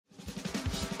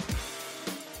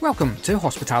Welcome to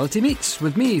Hospitality Meets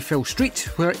with me, Phil Street,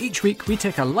 where each week we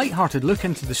take a light-hearted look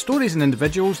into the stories and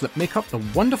individuals that make up the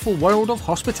wonderful world of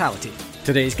hospitality.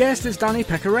 Today's guest is Danny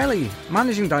Piccarelli,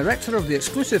 Managing Director of the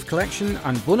Exclusive Collection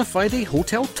and bona fide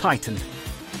Hotel Titan.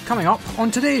 Coming up on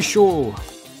today's show,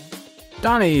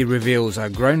 Danny reveals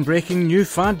a groundbreaking new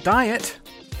fad diet.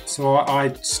 So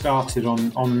I started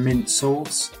on mint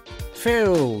sauce.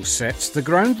 Phil sets the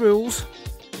ground rules.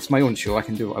 It's my own show, I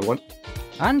can do what I want.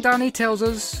 And Danny tells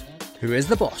us who is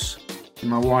the boss.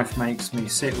 My wife makes me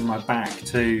sit with my back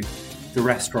to the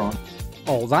restaurant.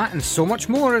 All that and so much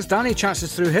more as Danny chats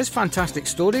us through his fantastic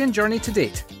story and journey to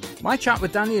date. My chat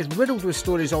with Danny is riddled with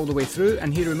stories all the way through,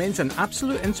 and he remains an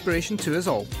absolute inspiration to us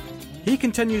all. He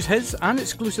continues his and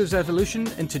Exclusive's evolution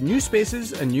into new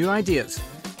spaces and new ideas.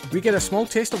 We get a small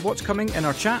taste of what's coming in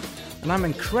our chat, and I'm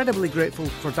incredibly grateful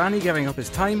for Danny giving up his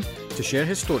time to share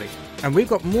his story. And we've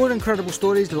got more incredible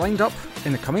stories lined up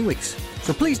in the coming weeks.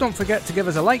 So please don't forget to give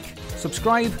us a like,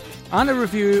 subscribe, and a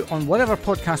review on whatever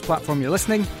podcast platform you're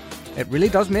listening. It really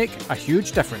does make a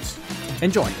huge difference.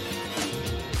 Enjoy.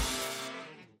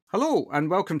 Hello, and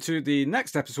welcome to the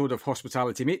next episode of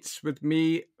Hospitality Meets with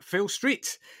me, Phil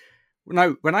Street.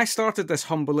 Now, when I started this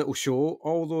humble little show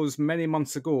all those many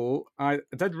months ago, I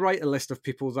did write a list of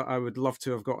people that I would love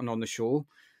to have gotten on the show.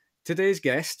 Today's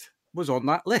guest was on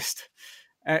that list.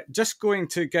 Just going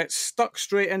to get stuck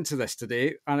straight into this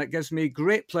today, and it gives me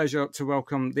great pleasure to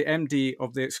welcome the MD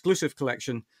of the Exclusive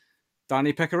Collection,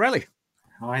 Danny Piccarelli.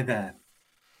 Hi there.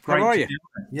 Great. How are you?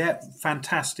 Yeah,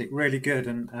 fantastic, really good,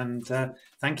 and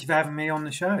thank you for having me on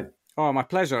the show. Oh, my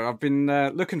pleasure. I've been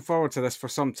looking forward to this for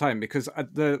some time because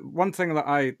the one thing that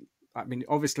I mean,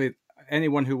 obviously,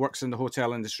 anyone who works in the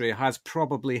hotel industry has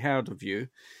probably heard of you,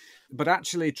 but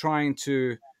actually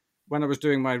when I was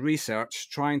doing my research,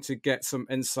 trying to get some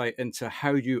insight into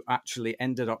how you actually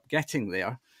ended up getting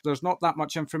there. There's not that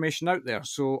much information out there,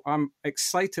 so I'm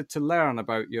excited to learn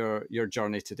about your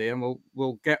journey today, and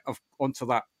we'll get onto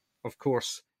that, of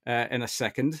course, in a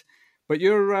second. But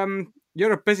you're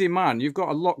a busy man. You've got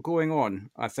a lot going on,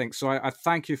 I think. So I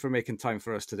thank you for making time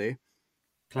for us today.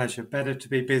 Pleasure. Better to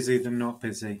be busy than not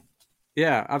busy.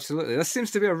 Yeah, absolutely. This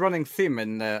seems to be a running theme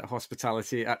in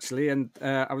hospitality, actually. And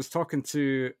I was talking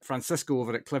to Francisco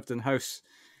over at Clifton House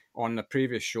on the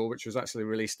previous show, which was actually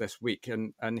released this week.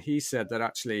 And he said that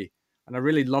actually, and I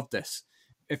really love this,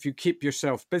 if you keep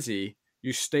yourself busy,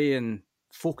 you stay in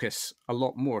focus a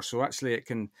lot more. So actually it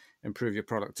can improve your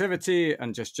productivity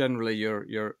and just generally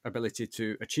your ability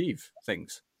to achieve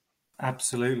things.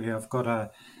 Absolutely. I've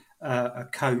got a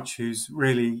coach who's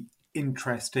really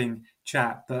interesting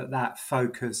chap, but that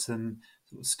focus and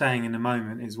sort of staying in the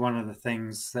moment is one of the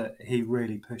things that he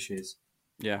really pushes.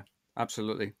 Yeah,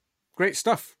 absolutely. Great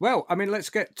stuff. Well, I mean, let's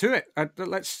get to it.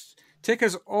 Let's take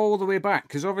us all the way back,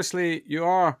 because obviously you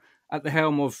are at the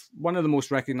helm of one of the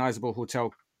most recognizable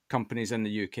hotel companies in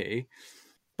the UK,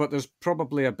 but there's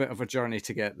probably a bit of a journey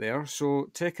to get there. So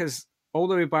take us all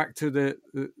the way back to the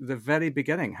very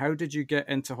beginning. How did you get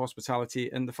into hospitality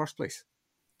in the first place?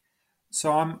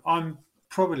 So I'm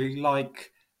probably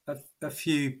like a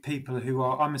few people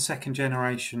I'm a second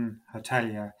generation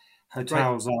hotelier.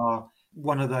 Hotels right. Are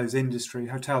one of those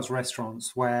hotels,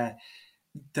 restaurants, where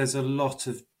there's a lot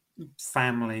of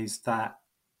families that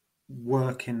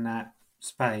work in that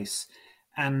space.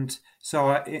 And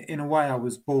so in a way I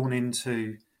was born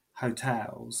into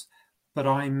hotels, but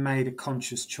I made a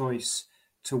conscious choice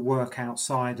to work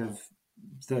outside of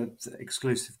the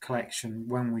Exclusive Collection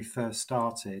when I first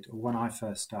started.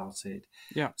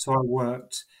 Yeah. So I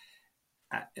worked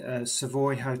at a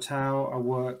Savoy Hotel. I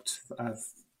worked a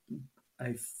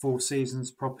Four Seasons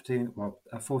property,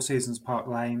 a Four Seasons Park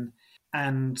Lane,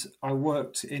 and I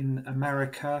worked in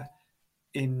America,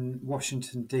 in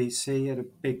Washington DC, at a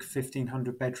big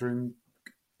 1,500 bedroom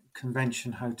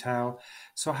convention hotel.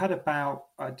 So I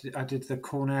did the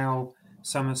Cornell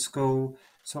Summer School.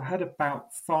 So I had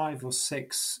about 5 or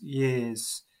 6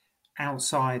 years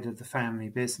outside of the family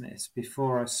business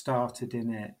before I started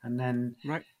in it. And then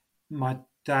my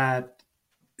dad,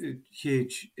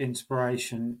 huge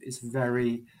inspiration,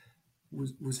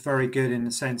 was very good in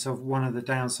the sense of one of the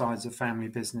downsides of family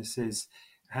businesses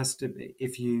has to be,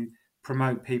 if you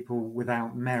promote people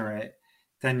without merit,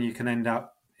 then you can end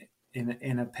up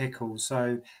in a pickle.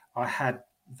 So I had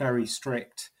very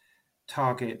strict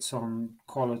targets on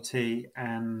quality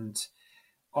and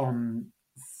on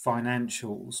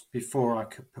financials before I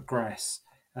could progress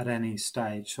at any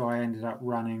stage. So I ended up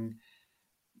running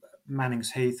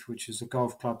Mannings Heath, which is a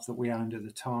golf club that we owned at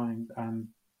the time,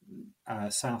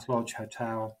 South Lodge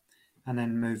Hotel, and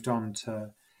then moved on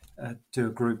to do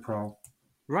a group role.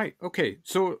 Right. Okay.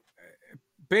 So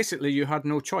basically you had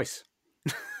no choice.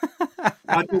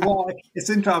 It's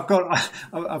interesting.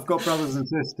 I've got brothers and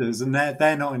sisters, and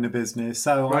they're not in the business.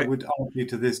 So I Right. would argue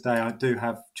to this day I do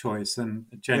have choice, and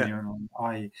Yeah.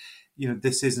 genuinely,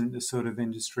 this isn't the sort of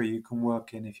industry you can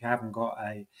work in if you haven't got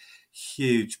a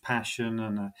huge passion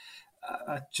and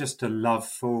just a love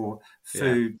for Yeah.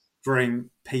 food, drink,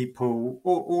 people,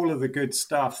 all of the good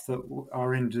stuff that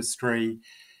our industry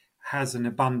has an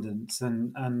abundance,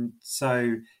 and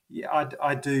so yeah, I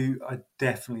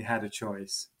definitely had a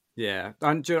choice. Yeah,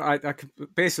 and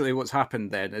basically what's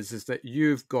happened then is that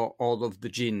you've got all of the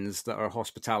genes that are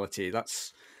hospitality.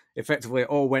 That's effectively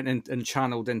all went in and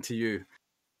channeled into you.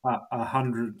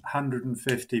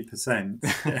 150%.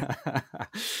 Yeah.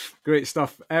 Great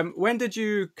stuff. When did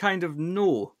you kind of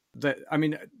know that? I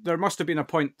mean, there must have been a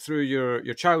point through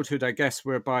your childhood, I guess,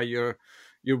 whereby you're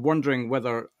wondering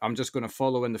whether I'm just going to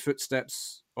follow in the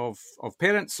footsteps of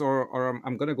parents, or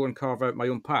I'm going to go and carve out my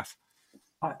own path.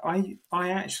 I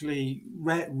actually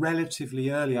relatively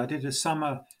early. I did a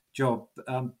summer job,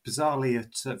 bizarrely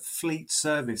at a Fleet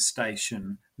service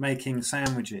station making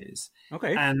sandwiches,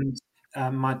 Okay. and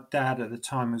my dad at the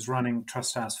time was running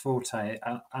Trust House Forte,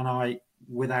 and I,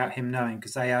 without him knowing,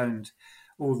 because they owned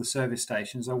all the service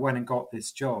stations, I went and got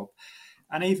this job.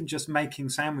 And even just making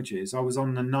sandwiches, I was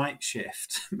on the night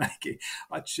shift making.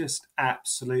 I just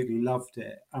absolutely loved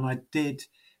it, and I did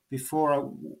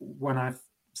when I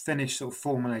finished sort of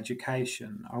formal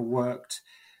education. I worked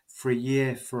for a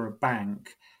year for a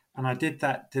bank, and I did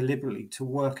that deliberately to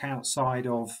work outside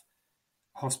of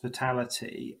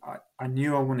hospitality. I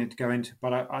knew I wanted to go into,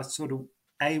 but I sort of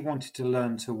wanted to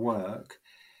learn to work,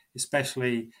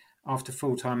 especially after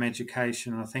full time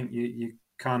education. I think you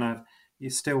kind of you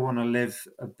still want to live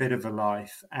a bit of a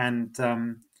life, and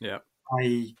Yeah.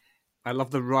 I I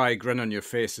love the wry grin on your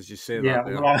face as you say that yeah,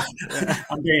 there. well,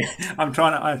 Yeah. I'm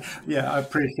trying to, I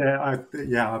appreciate, I've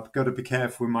got to be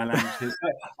careful with my language here. So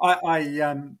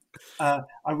I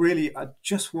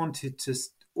just wanted to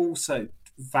also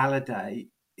validate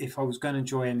if I was going to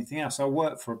enjoy anything else. I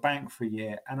worked for a bank for a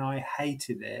year and I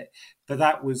hated it, but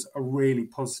that was a really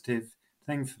positive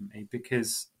thing for me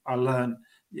because I learned,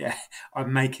 yeah,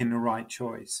 I'm making the right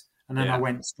choice. And then I Yeah.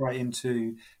 went straight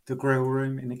into the grill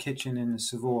room in the kitchen in the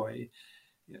Savoy.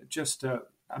 Just a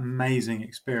amazing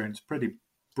experience. Pretty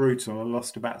brutal. I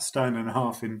lost about a stone and a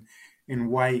half in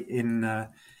weight in the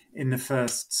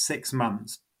first 6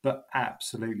 months, but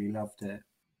absolutely loved it.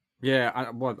 Yeah,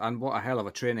 and what a hell of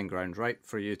a training ground, right?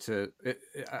 For you to,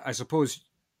 I suppose,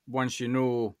 once you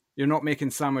know you're not making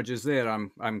sandwiches there,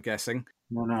 I'm guessing.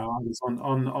 No, no, I was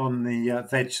on the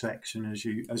veg section as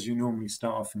you normally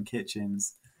start off in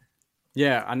kitchens.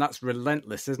 Yeah, and that's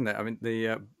relentless, isn't it? I mean,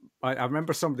 I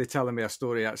remember somebody telling me a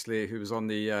story actually who was on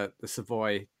the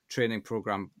Savoy training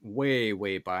program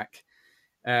way back,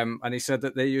 and he said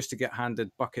that they used to get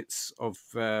handed buckets of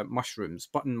mushrooms,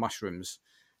 button mushrooms,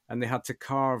 and they had to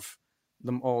carve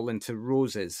them all into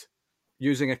roses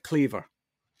using a cleaver.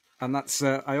 And that's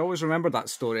I always remember that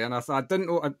story, and I thought I didn't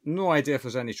know, I had no idea if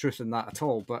there's any truth in that at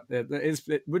all. But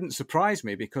it wouldn't surprise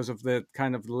me because of the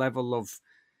kind of level of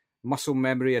muscle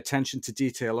memory, attention to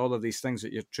detail, all of these things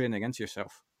that you're training into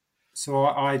yourself. So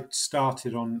I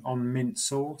started on mint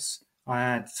sauce. I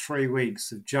had 3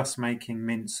 weeks of just making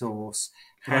mint sauce,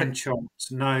 Right. hand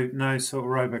chopped, no sort of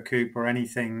Robocoop or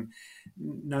anything,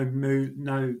 no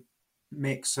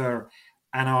mixer,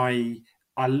 and I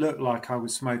looked like I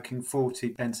was smoking 40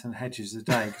 Benson Hedges a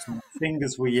day because my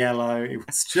fingers were yellow. It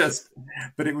was just,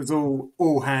 but it was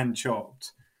all hand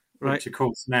chopped, Right. which of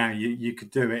course now you could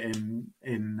do it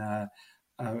in a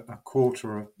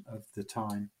quarter of the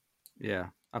time. Yeah,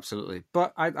 absolutely.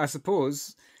 But I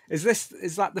suppose is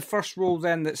that the first role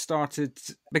then that started,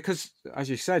 because as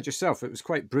you said yourself, it was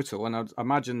quite brutal, and I'd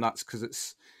imagine that's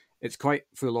because it's quite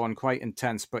full on, quite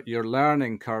intense, but your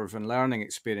learning curve and learning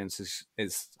experience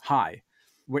is high,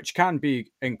 which can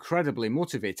be incredibly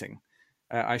motivating.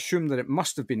 I assume that it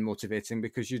must have been motivating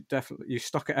because you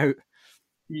stuck it out.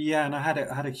 Yeah, and I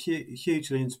had a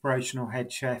hugely inspirational head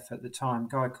chef at the time, a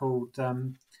guy called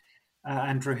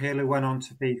Andrew Hill, who went on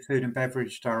to be food and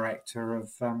beverage director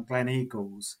of Glen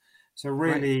Eagles. So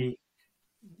Right. really,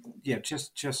 yeah,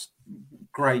 just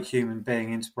great human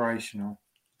being, inspirational.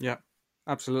 Yeah,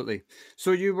 absolutely.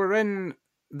 So you were in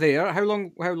there. How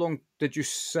long did you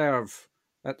serve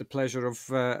at the pleasure of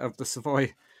the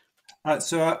Savoy?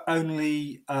 So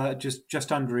only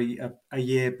just under a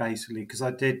year basically, because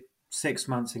I did 6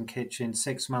 months in kitchen,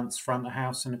 6 months front of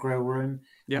house in the grill room,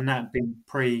 Yep. and that had been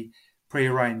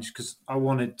prearranged because I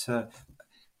wanted to.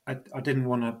 I didn't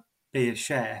want to be a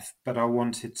chef, but I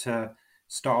wanted to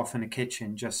start off in the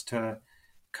kitchen just to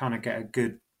kind of get a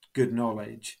good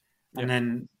knowledge. Yeah.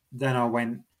 And then I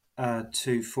went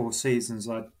to Four Seasons.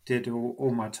 I did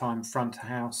all my time front of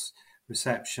house,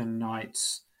 reception,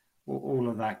 nights, all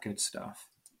of that good stuff.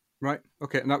 Right.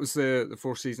 Okay. And that was the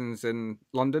Four Seasons in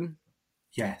London.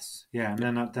 Yes, yeah. And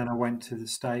Yeah. then I went to the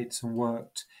States and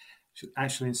worked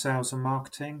actually in sales and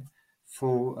marketing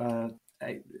for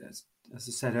as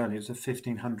I said earlier, it was a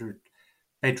 1,500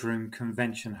 bedroom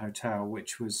convention hotel,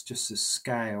 which was just the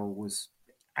scale was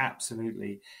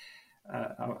absolutely.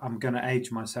 I'm going to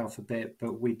age myself a bit,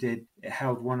 but it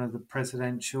held one of the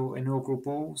presidential inaugural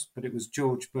balls, but it was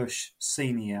George Bush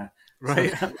Senior, so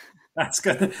Right.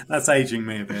 that's aging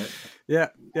me a bit. Yeah.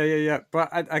 But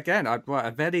again,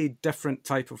 a very different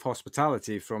type of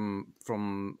hospitality from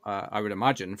I would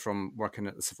imagine from working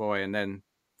at the Savoy and then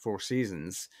Four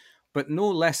Seasons, but no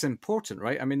less important,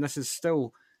 right? I mean, this is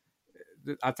still.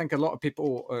 I think a lot of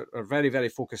people are very, very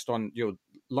focused on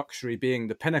luxury being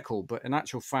the pinnacle, but in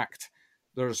actual fact,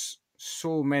 there's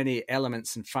so many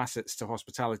elements and facets to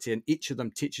hospitality, and each of them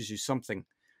teaches you something.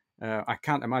 I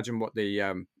can't imagine what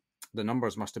the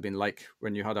numbers must have been like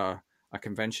when you had a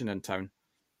convention in town.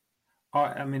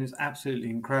 I mean, it's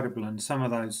absolutely incredible. And some of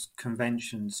those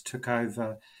conventions took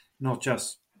over not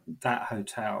just that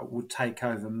hotel, would take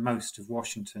over most of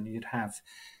Washington. You'd have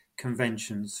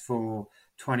conventions for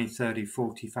 20, 30,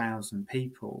 40,000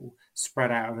 people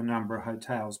spread out of a number of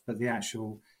hotels, but the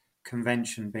actual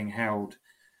convention being held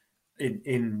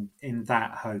in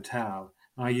that hotel.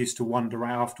 I used to wander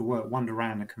around after work, wander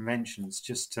around the conventions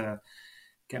just to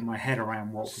get my head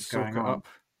around what was Soak going it on. up.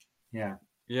 Yeah.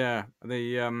 Yeah,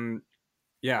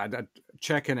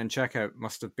 check in and check out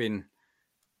must have been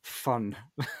fun.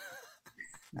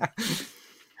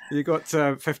 You got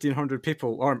 1,500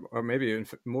 people, or maybe even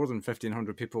more than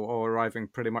 1,500 people, all arriving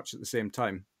pretty much at the same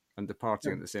time and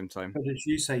departing at the same time. But as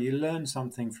you say, you learn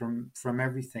something from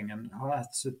everything, and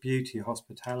that's the beauty of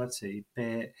hospitality, be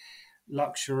it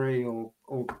luxury or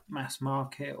mass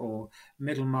market or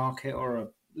middle market or a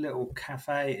little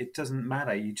cafe. It doesn't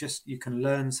matter. You can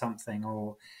learn something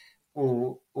or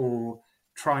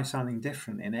try something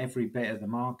different in every bit of the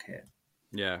market.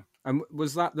 Yeah. And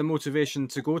was that the motivation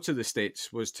to go to the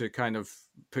States, was to kind of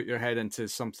put your head into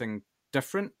something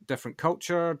different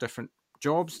culture, different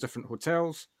jobs, different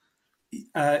hotels?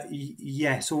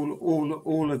 Yes,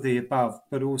 all of the above.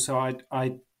 But also,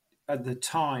 I at the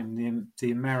time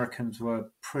the Americans were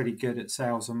pretty good at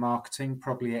sales and marketing,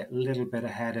 probably a little bit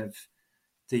ahead of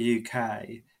the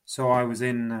UK. So I was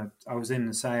in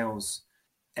the sales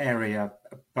area,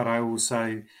 but I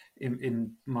also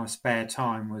in my spare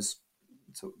time was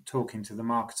talking to the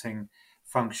marketing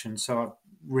function. So I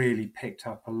really picked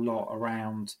up a lot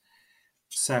around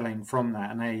selling from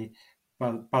that. And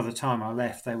by the time I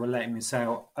left, they were letting me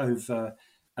sell over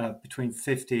between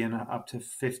 50 and up to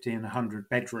 50 and 100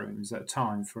 bedrooms at a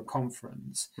time for a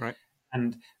conference. Right.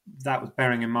 And that was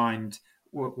bearing in mind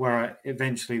where I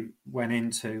eventually went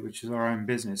into, which is our own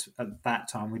business. At that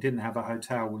time, we didn't have a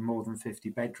hotel with more than 50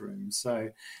 bedrooms.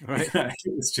 So Right.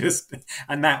 it was just,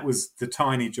 and that was the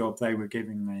tiny job they were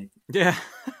giving me. Yeah.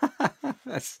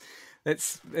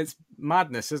 It's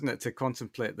madness, isn't it, to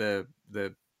contemplate the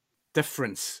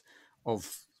difference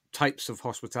of types of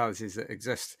hospitalities that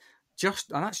exist. And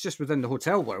that's just within the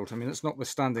hotel world. I mean, it's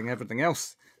notwithstanding everything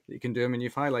else that you can do. I mean,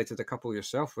 you've highlighted a couple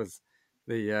yourself with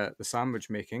the sandwich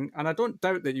making, and I don't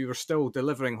doubt that you were still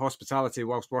delivering hospitality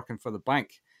whilst working for the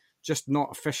bank, just not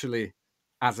officially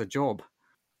as a job.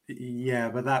 Yeah,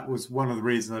 but that was one of the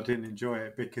reasons I didn't enjoy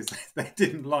it, because they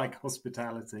didn't like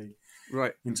hospitality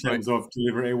Right, in right. terms of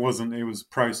delivery. It was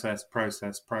process,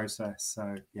 process, process.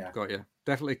 So yeah, Got you.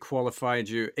 Definitely qualified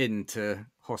you into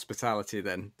hospitality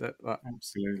then. That.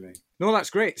 absolutely. No, that's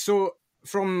great. So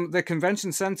from the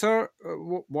convention centre,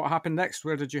 what happened next?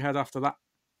 Where did you head after that?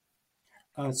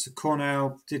 So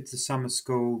Cornell did the summer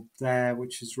school there,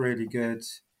 which was really good,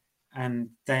 and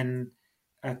then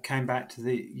came back to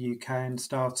the UK and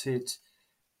started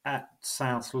at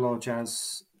South Lodge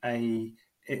as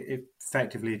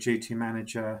effectively a duty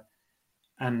manager,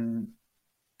 and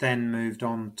then moved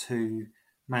on to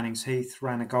Mannings Heath,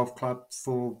 ran a golf club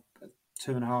for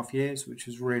 2.5 years, which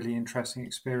was a really interesting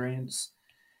experience.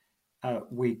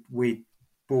 We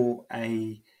bought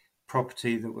a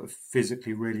property that was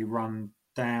physically really run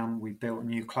down. We built a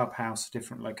new clubhouse, a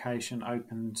different location,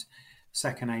 opened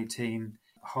second 18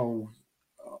 hole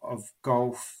of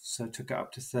golf, so took it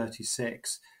up to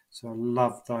 36. So I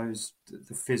love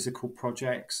the physical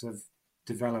projects of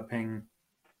developing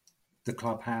the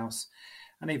clubhouse,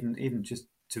 and even just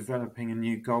developing a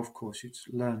new golf course. You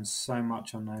just learn so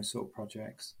much on those sort of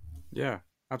projects. Yeah,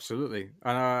 absolutely.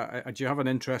 And do you have an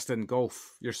interest in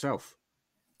golf yourself?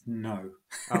 No.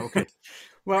 Oh, okay.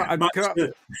 Well, Much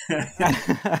to,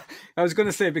 I was going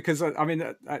to say, because I mean,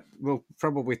 we'll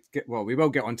probably we will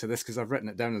get onto this because I've written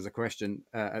it down as a question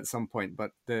at some point.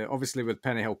 But obviously, with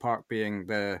Pennyhill Park being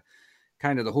the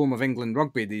kind of the home of England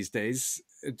rugby these days,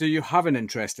 do you have an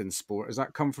interest in sport? Has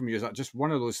that come from you? Is that just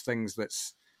one of those things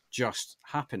that's just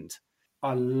happened?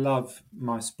 I love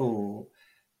my sport,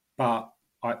 but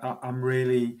I'm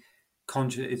really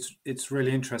conscious. It's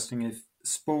really interesting if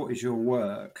sport is your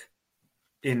work.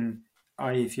 In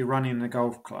I.e., if you're running a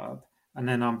golf club and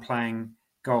then I'm playing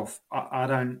golf, I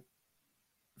don't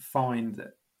find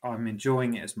that I'm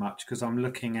enjoying it as much because I'm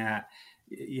looking at,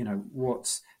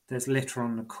 what's there's litter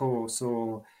on the course,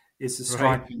 or is the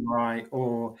Right. striping right,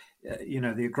 or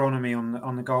the agronomy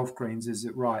on the golf greens, is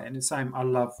it right? And the same, I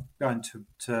love going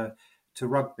to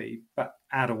rugby, but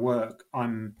out of work,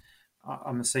 I'm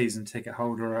a season ticket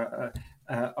holder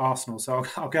at Arsenal, so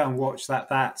I'll go and watch that.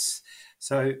 That's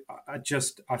so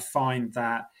I find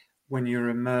that when you're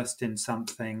immersed in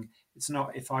something, it's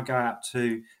not if I go out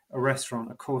to a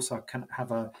restaurant, of course I can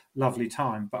have a lovely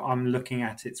time, but I'm looking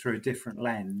at it through a different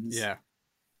lens. Yeah.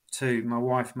 To my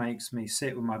wife makes me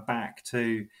sit with my back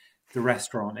to the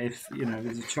restaurant if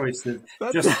there's a choice of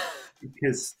That's just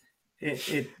because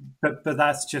but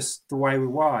that's just the way we're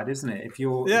wired, isn't it? If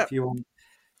you're yeah. if you're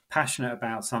passionate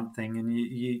about something and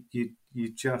you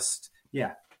just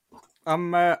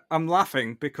I'm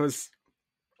laughing because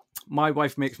my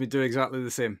wife makes me do exactly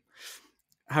the same.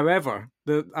 However,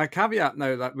 I caveat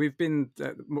now that we've been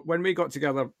when we got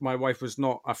together, my wife was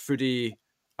not a foodie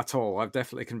at all. I've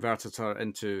definitely converted her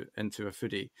into a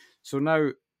foodie. So now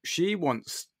she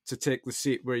wants to take the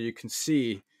seat where you can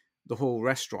see the whole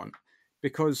restaurant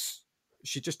because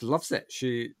she just loves it.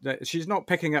 She's not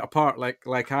picking it apart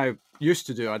like I used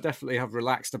to do. I definitely have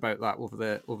relaxed about that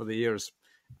over the years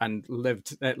and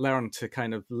learned to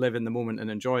kind of live in the moment and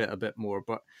enjoy it a bit more.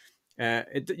 But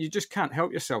you just can't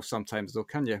help yourself sometimes, though,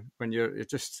 can you? When you're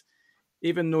just,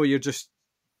 even though you're just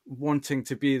wanting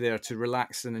to be there to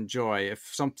relax and enjoy, if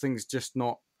something's just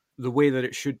not the way that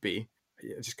it should be,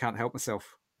 I just can't help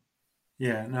myself.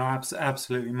 yeah, no,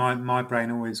 absolutely. My brain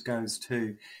always goes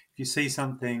to if you see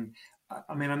something.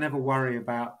 I mean, I never worry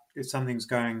about if something's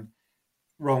going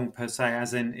wrong per se,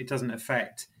 as in it doesn't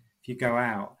affect if you go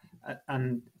out.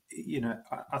 And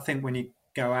I think when you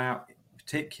go out,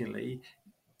 particularly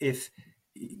if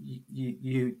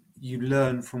you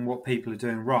learn from what people are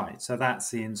doing right, so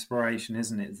that's the inspiration,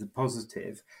 isn't it? It's the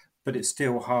positive, but it's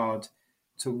still hard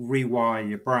to rewire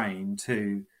your brain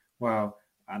to, well,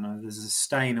 I know there's a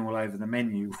stain all over the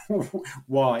menu.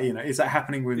 Why? Is that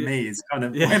happening with Yeah, me? Is kind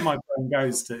of yeah, where my brain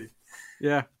goes to.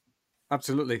 yeah,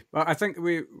 absolutely. Well, I think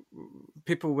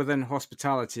people within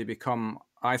hospitality become,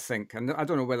 I think, and I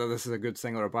don't know whether this is a good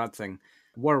thing or a bad thing,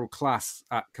 world class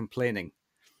at complaining.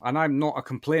 And I'm not a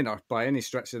complainer by any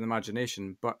stretch of the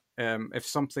imagination, but if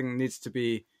something needs to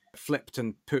be flipped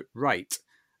and put right,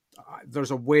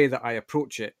 there's a way that I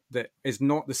approach it that is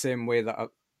not the same way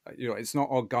that it's not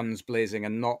all guns blazing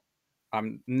and not.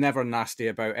 I'm never nasty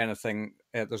about anything.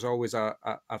 There's always a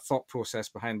thought process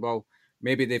behind. Well,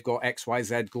 maybe they've got X, Y,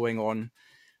 Z going on,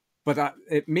 but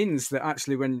it means that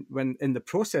actually, when in the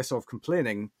process of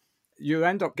complaining, you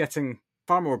end up getting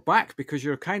far more back because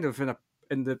you're kind of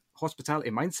in the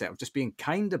hospitality mindset of just being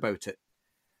kind about it.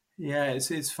 Yeah,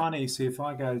 it's funny. See, if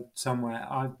I go somewhere,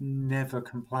 I've never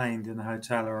complained in a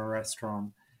hotel or a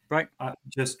restaurant. Right. I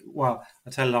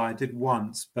tell you, I did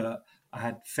once, but I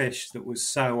had fish that was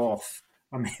so off.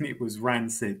 I mean, it was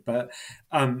rancid. But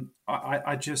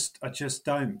I just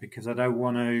don't because I don't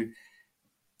want to.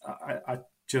 I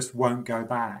just won't go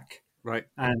back. Right.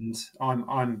 And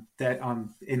I'm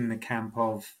in the camp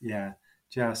of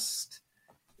just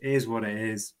it is what it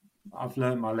is. I've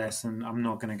learned my lesson. I'm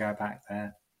not going to go back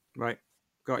there. Right.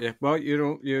 Got you. Well,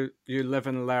 you live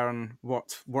and learn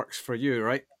what works for you,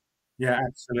 right? Yeah,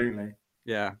 absolutely.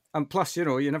 Yeah. And plus,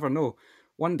 you never know.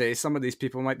 One day some of these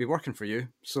people might be working for you.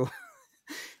 So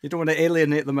you don't want to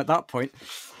alienate them at that point.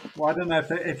 Well, I don't know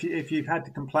if you've had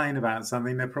to complain about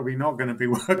something, they're probably not going to be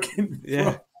working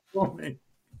Yeah. for me.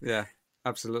 Yeah.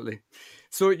 Absolutely.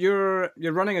 So you're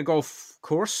running a golf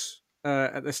course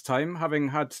at this time, having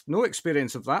had no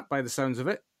experience of that by the sounds of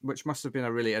it, which must have been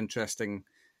a really interesting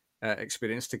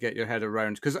experience to get your head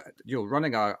around. Because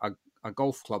running a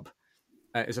golf club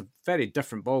is a very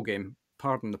different ball game.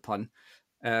 Pardon the pun.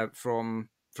 From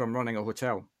running a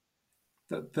hotel.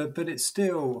 But it's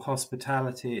still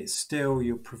hospitality. It's still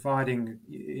you're providing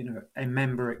a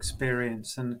member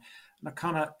experience, and I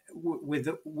kind of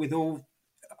with all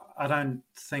I don't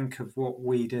think of what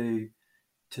we do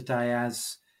today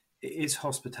as is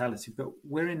hospitality, but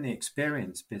we're in the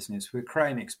experience business. We're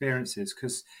creating experiences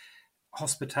because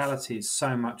hospitality is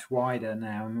so much wider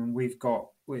now. I mean, we've got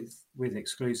with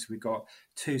Exclusive, we've got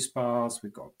 2 spas,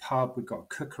 we've got a pub, we've got a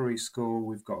cookery school,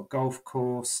 we've got a golf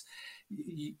course.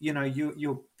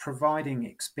 You're providing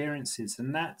experiences,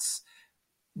 and that's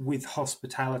with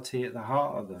hospitality at the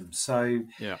heart of them. So,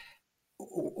 Yeah.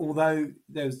 although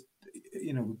there's,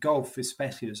 with golf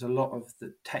especially, there's a lot of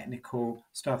the technical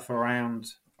stuff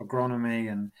around agronomy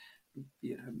and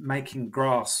making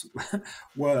grass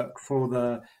work for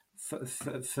the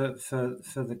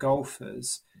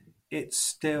golfers. It's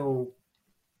still,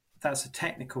 that's a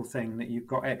technical thing that you've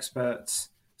got experts,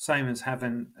 same as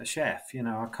having a chef.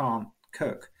 I can't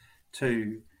cook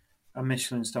to a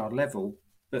Michelin star level,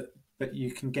 but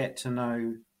you can get to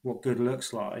know what good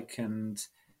looks like and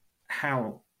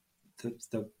how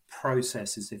the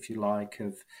processes, if you like,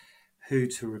 of who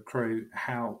to recruit,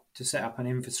 how to set up an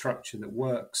infrastructure that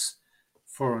works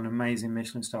for an amazing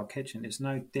Michelin star kitchen. It's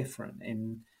no different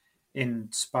in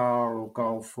spa or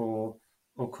golf or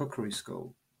cookery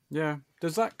school. Yeah.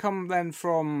 Does that come then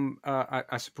from,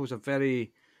 I suppose,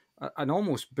 an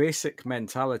almost basic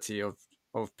mentality of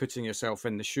putting yourself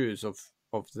in the shoes of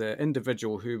the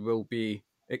individual who will be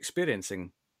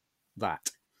experiencing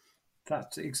that?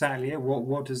 That's exactly it.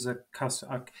 What does a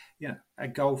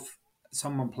golf,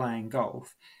 someone playing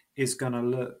golf is going to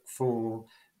look for,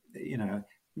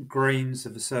 greens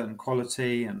of a certain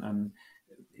quality and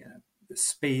the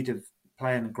speed of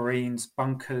playing the greens,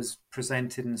 bunkers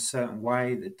presented in a certain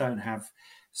way that don't have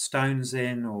stones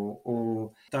in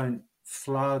or don't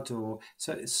flood, or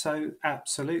so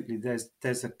absolutely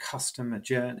there's a customer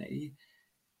journey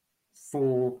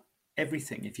for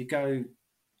everything. If you go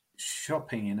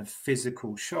shopping in a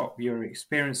physical shop, you're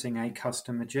experiencing a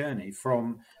customer journey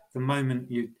from the moment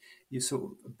you're sort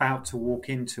of about to walk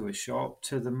into a shop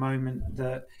to the moment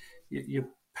that you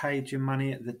paid your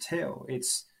money at the till.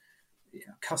 It's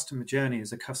customer journey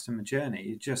is a customer journey.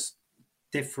 It's just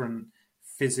different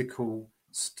physical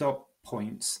stop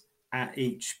points at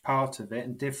each part of it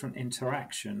and different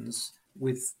interactions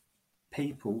with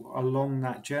people along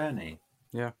that journey.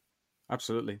 Yeah.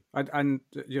 Absolutely. And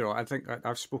I think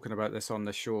I've spoken about this on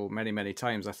the show many, many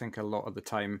times. I think a lot of the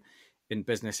time in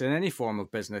business, in any form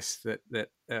of business,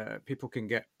 that people can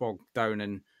get bogged down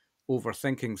in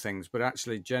overthinking things. But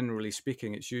actually, generally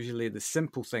speaking, it's usually the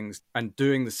simple things and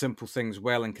doing the simple things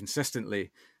well and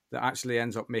consistently that actually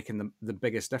ends up making the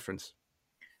biggest difference.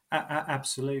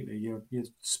 Absolutely, you're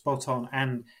spot on,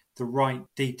 and the right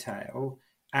detail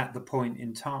at the point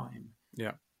in time.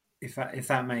 Yeah. If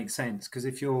that makes sense, because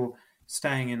if you're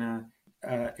staying in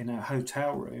a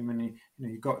hotel room and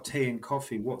you've got tea and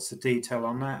coffee, what's the detail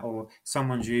on that? Or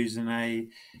someone's using a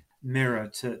mirror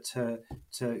to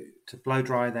blow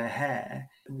dry their hair.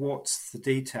 What's the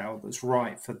detail that's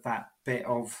right for that bit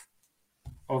of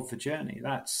the journey?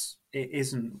 It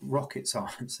isn't rocket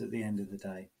science at the end of the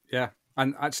day. Yeah.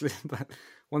 And actually,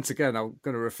 once again, I'm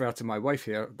going to refer to my wife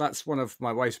here. That's one of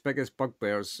my wife's biggest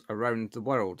bugbears around the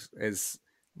world is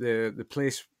the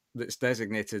place that's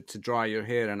designated to dry your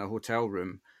hair in a hotel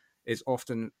room is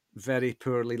often very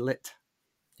poorly lit.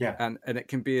 Yeah. And it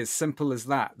can be as simple as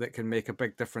that can make a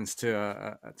big difference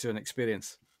to an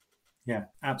experience. Yeah,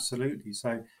 absolutely.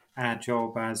 So our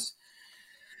job as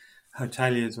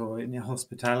hoteliers or in the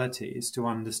hospitality is to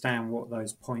understand what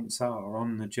those points are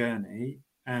on the journey,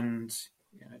 and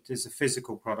does the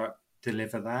physical product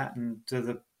deliver that, and do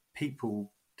the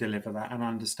people deliver that, and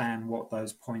understand what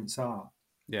those points are.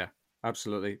 Yeah,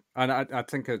 absolutely. And I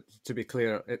think, to be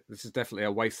clear, this is definitely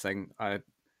a wife thing. I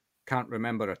can't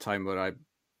remember a time where I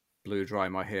blew dry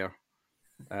my hair.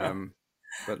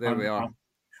 But there we are.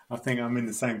 I think I'm in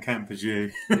the same camp as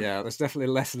you. Yeah, there's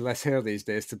definitely less and less hair these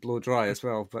days to blow dry as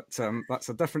well, but that's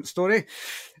a different story.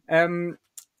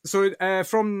 So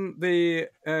from the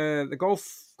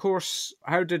golf course,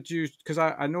 how did you? Because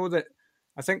I know that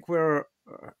I think we're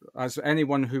as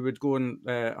anyone who would go and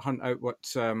hunt out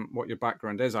what your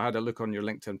background is. I had a look on your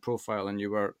LinkedIn profile, and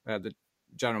you were the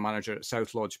general manager at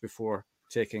South Lodge before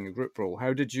taking a group role.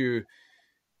 How did you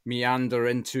meander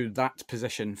into that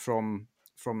position from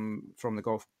the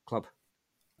golf club?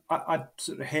 I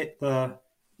sort of hit the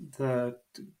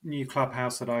new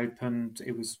clubhouse that opened.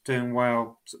 It was doing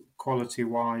well quality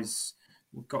wise.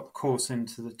 We got the course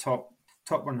into the top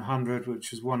 100,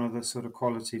 which was one of the sort of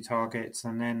quality targets,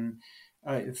 and then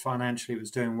financially it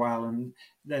was doing well. And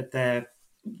there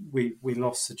we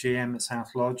lost the GM at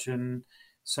South Lodge, and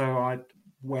so I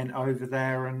went over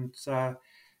there and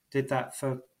did that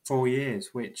for 4 years,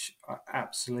 which I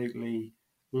absolutely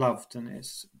loved, and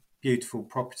it's beautiful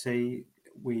property.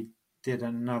 We did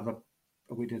another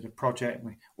we did a project.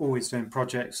 We always doing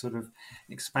projects, sort of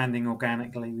expanding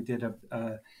organically. We did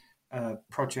a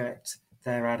project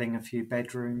there, adding a few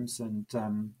bedrooms, and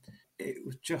it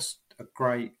was just a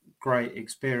great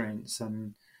experience.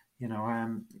 And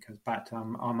it goes back to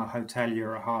I'm a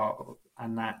hotelier at heart,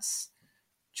 and that's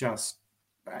just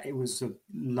it was the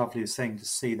loveliest thing to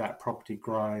see that property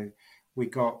grow. We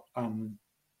got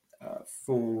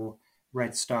 4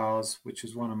 red stars, which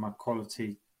was one of my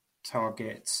quality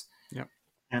targets. Yep.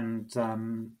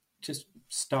 And just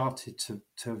started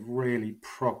to really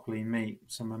properly meet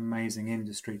some amazing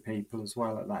industry people as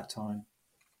well at that time.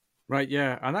 Right,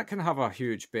 yeah, and that can have a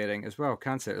huge bearing as well,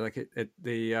 can't it? Like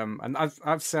and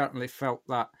I've certainly felt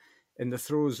that in the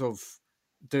throes of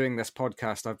doing this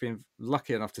podcast. I've been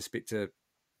lucky enough to speak to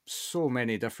so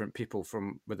many different people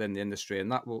from within the industry,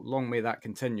 and that will long may that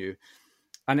continue.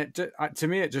 And to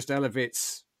me, it just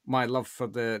elevates my love for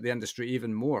the industry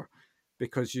even more,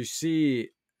 because you see,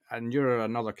 and you're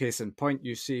another case in point,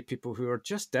 you see people who are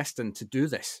just destined to do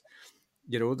this,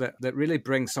 that really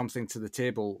bring something to the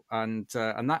table, and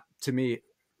that to me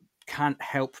can't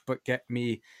help but get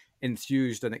me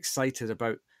enthused and excited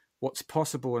about what's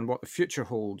possible and what the future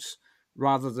holds,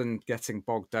 rather than getting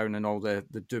bogged down in all the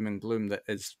doom and gloom that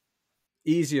is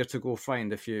easier to go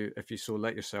find if you so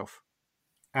let yourself.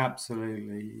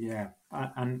 Absolutely, yeah,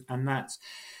 and that's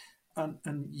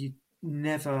and you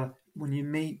never, when you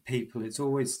meet people, it's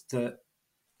always the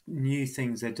new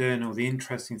things they're doing or the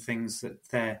interesting things that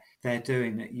they're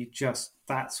doing that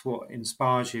that's what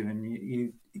inspires you.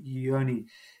 And you only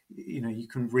you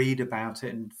can read about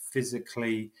it and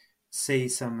physically see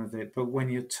some of it, but when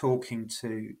you're talking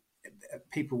to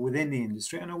people within the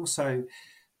industry, and also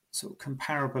sort of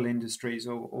comparable industries,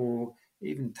 or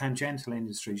even tangential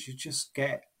industries, you just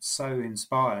get so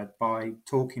inspired by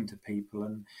talking to people.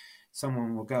 And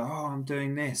someone will go, "Oh, I'm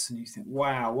doing this," and you think,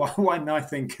 "Wow, why didn't I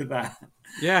think of that?"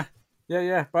 Yeah.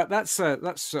 But that's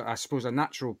I suppose a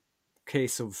natural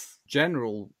case of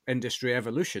general industry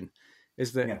evolution,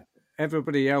 is that Yeah, if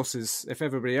everybody else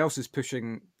is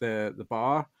pushing the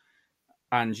bar,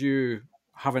 and you're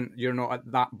not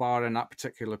at that bar in that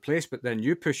particular place, but then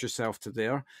you push yourself to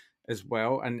there as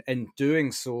well, and in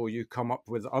doing so, you come up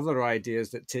with other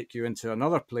ideas that take you into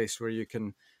another place where you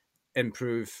can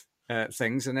improve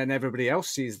things, and then everybody else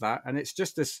sees that, and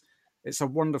it's a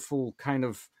wonderful kind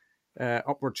of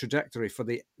upward trajectory for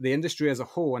the industry as a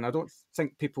whole. And I don't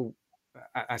think people,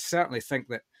 I certainly think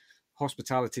that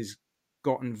hospitality's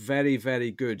gotten very,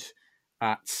 very good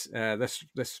at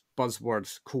this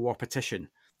buzzword co-opetition.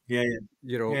 yeah,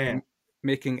 yeah.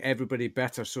 Making everybody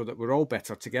better so that we're all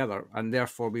better together, and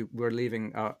therefore we're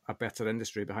leaving a better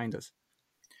industry behind us.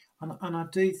 And I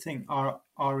do think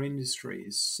our industry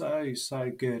is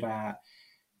so good at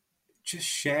just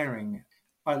sharing.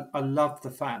 I love the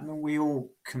fact that we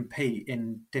all compete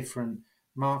in different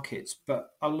markets,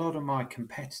 but a lot of my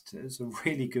competitors are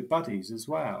really good buddies as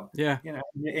well. Yeah.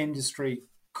 Industry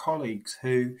colleagues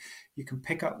who you can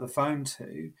pick up the phone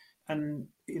to, and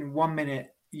in 1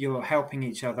 minute you're helping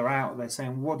each other out. They're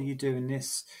saying, "What are you doing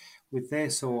this with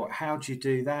this?" or "How do you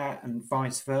do that?" and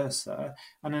vice versa.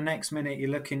 And the next minute you're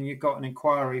looking, you've got an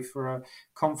inquiry for a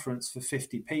conference for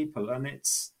 50 people, and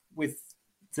it's with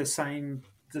the same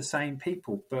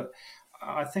people. But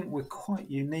I think we're quite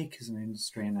unique as an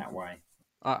industry in that way.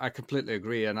 I completely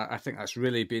agree, and I think that's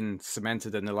really been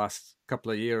cemented in the last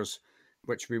couple of years,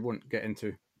 which we won't get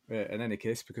into in any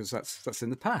case, because that's in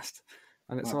the past,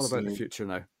 and it's all about the future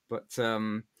now. But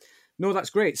no, that's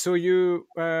great. So you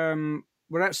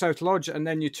were at South Lodge, and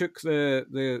then you took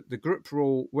the group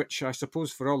role, which I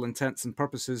suppose, for all intents and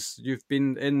purposes, you've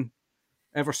been in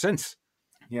ever since.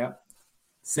 Yeah,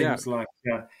 seems like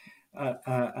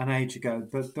an age ago,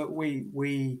 but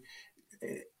we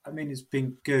I mean, it's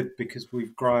been good because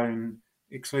we've grown.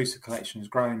 Exclusive Collection has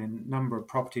grown in number of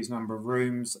properties, number of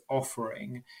rooms,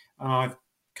 offering, and I've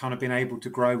kind of been able to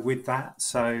grow with that.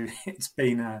 So it's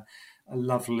been a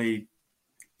lovely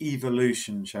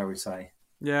evolution, shall we say.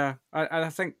 Yeah, I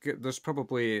think there's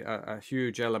probably a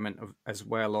huge element of as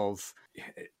well of,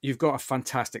 you've got a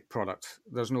fantastic product.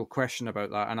 There's no question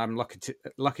about that, and I'm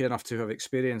lucky enough to have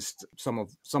experienced some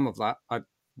of that. I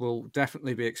will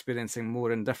definitely be experiencing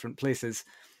more in different places,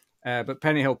 but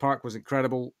Pennyhill Park was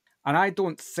incredible, and I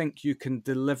don't think you can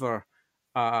deliver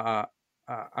a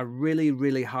really,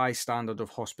 really high standard of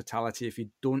hospitality if you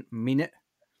don't mean it.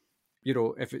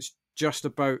 If it's just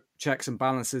about checks and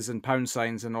balances and pound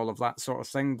signs and all of that sort of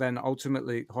thing, then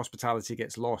ultimately hospitality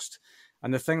gets lost.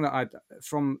 And the thing that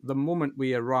from the moment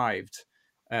we arrived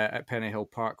at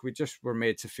Pennyhill Park, we just were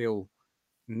made to feel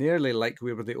nearly like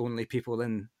we were the only people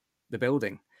in the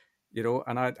building.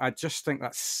 And I just think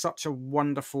that's such a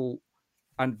wonderful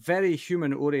and very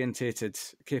human orientated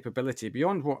capability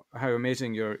beyond how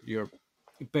amazing your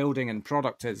building and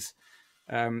product is.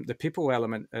 The people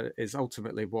element is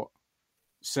ultimately what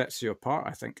sets you apart,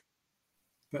 I think.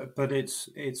 But it's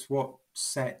what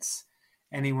sets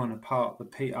anyone apart.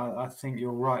 I think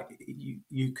you're right.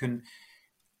 You can.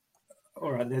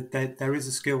 All right, there is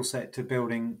a skill set to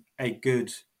building a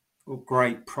good or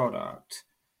great product,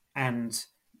 and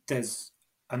there's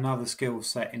another skill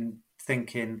set in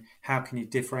thinking how can you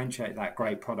differentiate that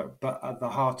great product. But at the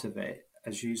heart of it,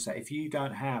 as you say, if you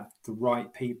don't have the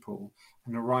right people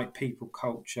and the right people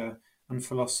culture and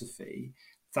philosophy,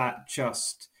 that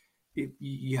just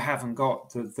you haven't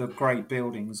got the great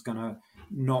building's going to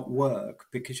not work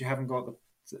because you haven't got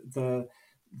the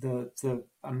the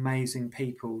amazing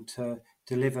people to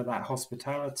deliver that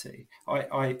hospitality.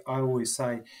 I always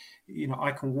say,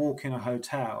 I can walk in a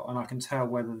hotel and I can tell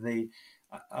whether the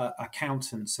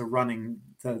accountants are running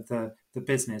the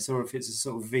business or if it's a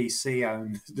sort of VC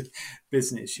owned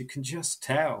business. You can just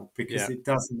tell because it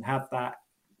doesn't have that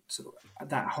sort of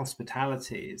that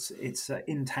hospitality. It's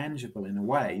intangible in a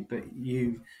way, but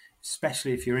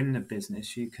especially if you're in the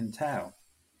business, you can tell.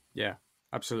 Yeah,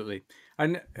 absolutely.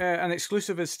 And an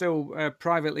exclusive is still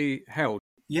privately held.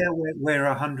 Yeah, we're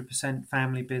 100%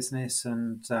 family business,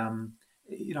 and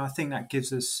I think that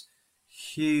gives us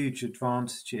huge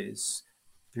advantages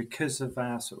because of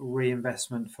our sort of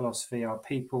reinvestment philosophy, our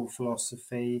people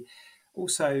philosophy.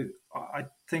 Also, I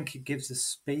think it gives us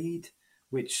speed,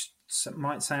 which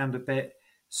might sound a bit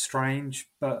strange,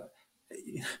 but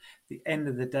at the end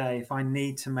of the day, if I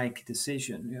need to make a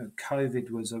decision,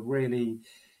 COVID was a really,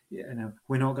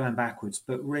 we're not going backwards,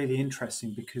 but really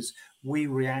interesting because we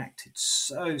reacted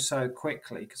so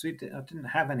quickly because I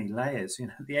didn't have any layers.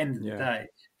 At the end of the day,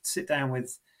 sit down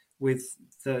with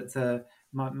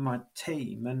my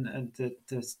team and the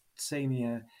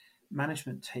senior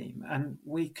management team, and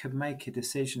we could make a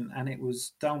decision, and it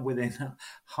was done within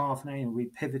half an hour. We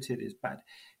pivoted. Is bad.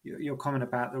 Your comment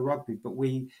about the rugby, but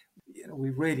we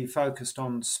really focused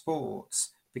on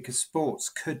sports because sports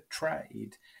could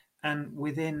trade, and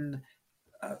within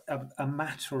a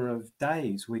matter of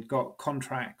days, we'd got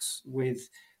contracts with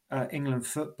England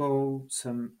football,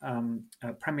 some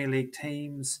Premier League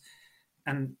teams,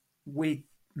 and we'd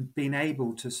been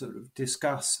able to sort of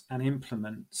discuss and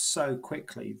implement so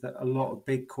quickly that a lot of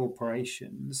big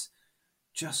corporations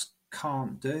just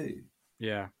can't do.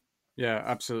 Yeah,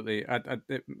 absolutely.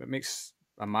 It makes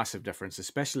a massive difference,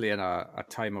 especially in a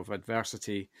time of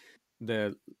adversity.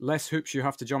 The less hoops you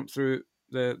have to jump through,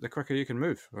 the quicker you can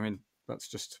move. I mean, that's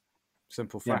just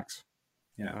simple facts.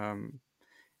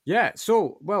 Yeah.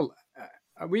 So, well,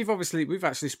 we've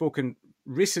actually spoken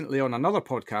recently on another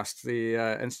podcast, the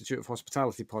Institute of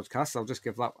Hospitality podcast. I'll just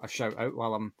give that a shout out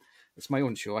it's my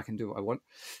own show. I can do what I want.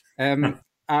 And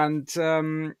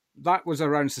that was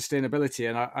around sustainability.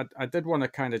 And I did want to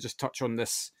kind of just touch on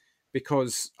this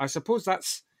because I suppose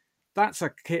that's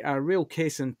a real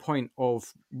case in point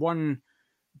of one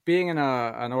being in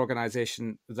an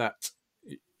organization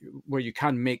where you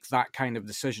can make that kind of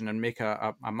decision and make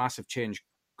a massive change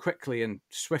quickly and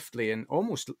swiftly and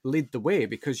almost lead the way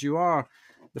because you are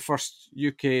the first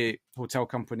UK hotel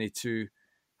company to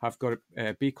have got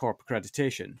B Corp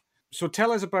accreditation. So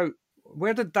tell us about,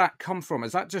 where did that come from?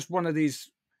 Is that just one of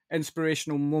these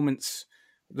inspirational moments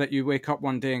that you wake up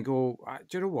one day and go,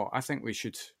 do you know what? I think we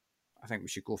should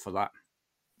go for that.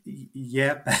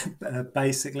 Yeah,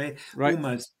 basically, right.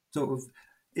 Almost sort of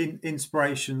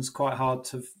inspiration's quite hard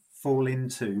to fall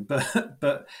into,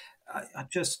 but I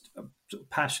just am sort of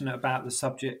passionate about the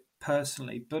subject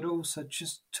personally, but also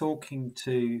just talking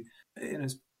to,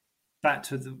 back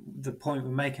to the point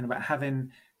we're making about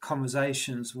having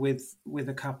conversations with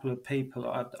a couple of people.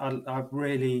 I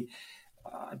really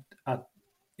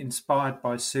inspired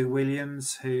by Sue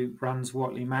Williams, who runs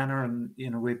Whatley Manor, and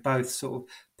we're both sort of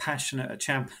passionate at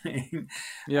championing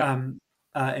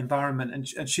environment,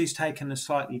 and she's taken a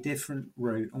slightly different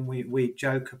route, and we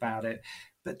joke about it,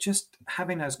 but just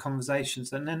having those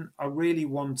conversations. And then I really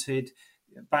wanted,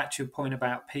 back to your point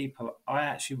about people, I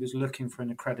actually was looking for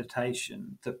an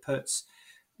accreditation that puts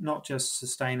not just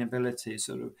sustainability,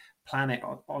 sort of planet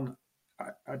on.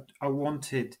 I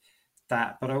wanted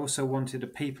that, but I also wanted a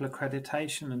people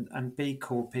accreditation, and B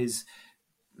Corp is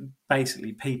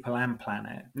basically people and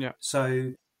planet. Yeah.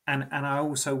 So, and I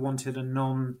also wanted a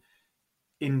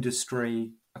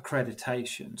non-industry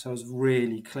accreditation. So I was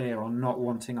really clear on not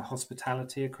wanting a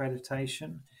hospitality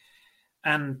accreditation.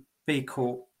 And B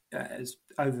Corp there's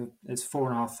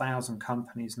 4,500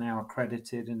 companies now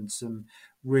accredited, and some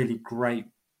really great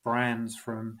brands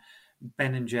from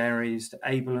Ben and Jerry's to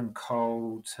Abel and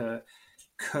Cole to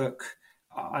Cook.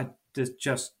 There's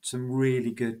just some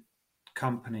really good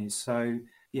companies. So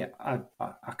yeah,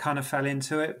 I kind of fell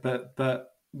into it,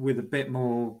 but with a bit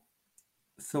more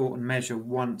thought and measure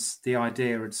once the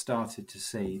idea had started to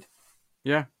seed.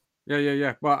 Yeah,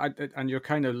 yeah. Well, and you're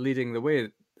kind of leading the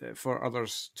way for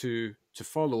others to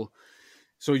follow.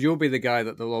 So you'll be the guy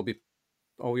that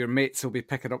all your mates will be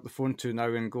picking up the phone to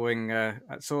now and going.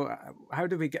 So how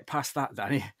do we get past that,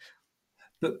 Danny?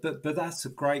 But that's a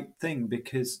great thing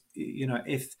because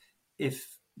if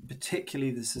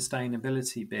particularly the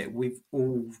sustainability bit, we've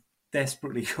all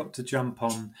desperately got to jump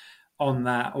on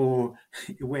that, or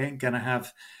we ain't going to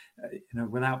have,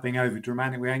 without being over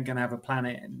dramatic, we ain't going to have a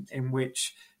planet in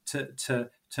which to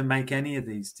make any of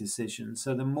these decisions.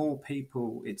 So the more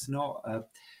people, it's not a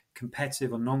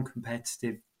competitive or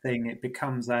non-competitive thing. It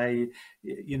becomes the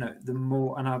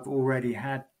more, and I've already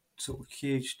had sort of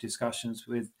huge discussions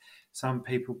with some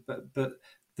people, but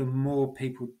the more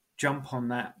people jump on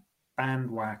that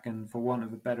bandwagon, for want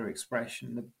of a better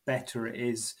expression, the better it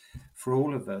is for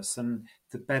all of us, and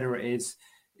the better it is.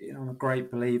 I'm a great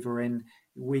believer in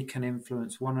we can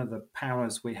influence. One of the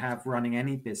powers we have running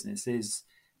any business is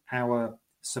our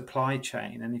supply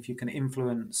chain, and if you can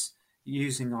influence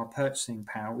using our purchasing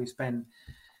power, we spend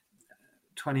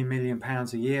 £20 million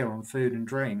a year on food and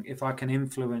drink. If I can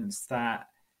influence that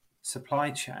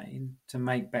supply chain to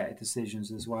make better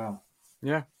decisions as well.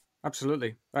 Yeah,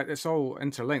 absolutely. It's all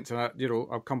interlinked. And,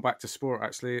 I'll come back to sport,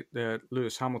 actually.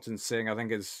 Lewis Hamilton's saying, I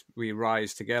think, is we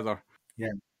rise together.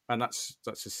 Yeah. And that's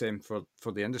the same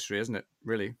for the industry, isn't it?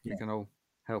 Really, we Yeah. can all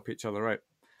help each other out.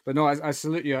 But no, I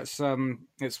salute you.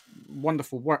 It's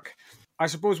wonderful work. I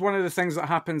suppose one of the things that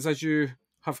happens as you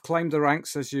have climbed the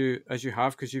ranks as you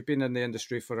have, because you've been in the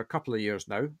industry for a couple of years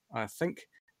now, I think,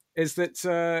 is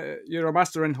that you're a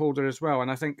master inn holder as well, and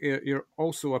I think you're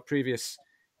also a previous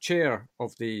chair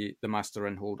of the master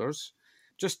inn holders.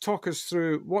 Just talk us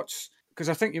through because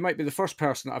I think you might be the first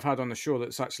person that I've had on the show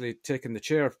that's actually taken the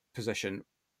chair position.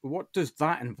 What does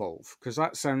that involve? Because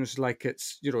that sounds like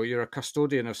it's you're a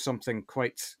custodian of something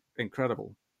quite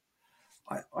incredible.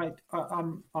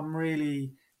 I'm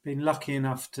really been lucky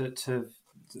enough to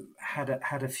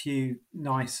had a few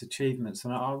nice achievements,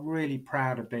 and I'm really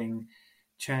proud of being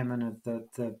chairman of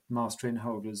the Master Inn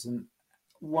Holders. And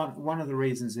one of the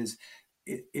reasons is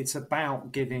it's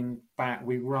about giving back.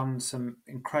 We run some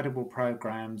incredible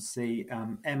programs. The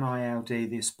MILD,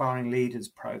 the Aspiring Leaders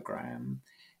Program,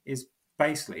 is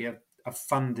basically a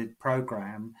funded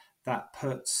program that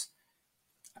puts,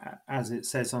 as it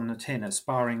says on the tin,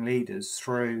 aspiring leaders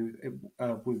through.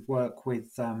 We work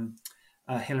with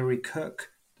Hilary Cook,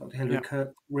 Dr. Hilary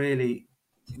Cook, really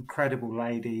incredible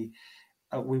lady.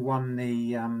 We won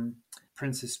the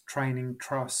Princess Training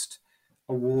Trust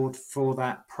award for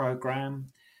that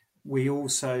program. We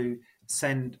also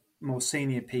send more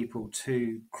senior people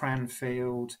to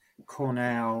Cranfield,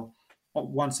 Cornell,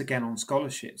 once again on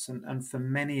scholarships, and for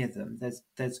many of them,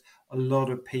 there's a lot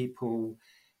of people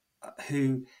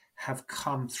who have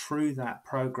come through that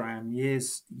program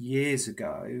years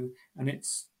ago, and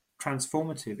it's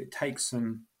transformative. It takes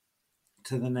them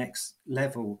to the next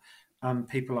level.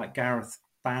 People like Gareth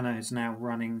Banner is now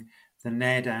running the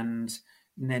Ned and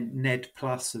Ned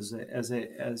Plus as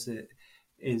it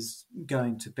is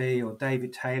going to be, or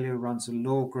David Taylor runs a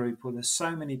law group. Well, there's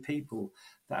so many people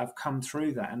that have come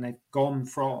through that, and they've gone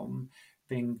from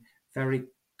being very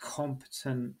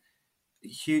competent,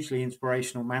 hugely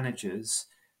inspirational managers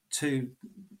to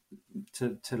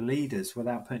leaders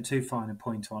without putting too fine a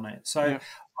point on it. So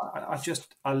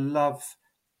I love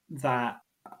that.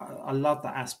 I love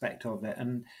that aspect of it.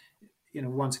 And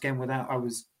once again, I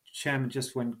was chairman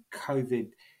just when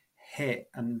COVID hit,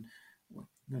 and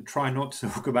try not to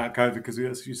talk about COVID because,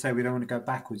 as you say, we don't want to go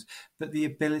backwards. But the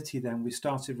ability then, we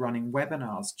started running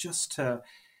webinars just to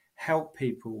help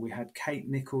people. We had Kate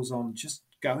Nichols on, just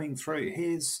going through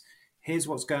here's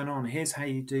what's going on. Here's how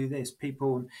you do this,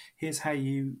 people. Here's how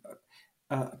you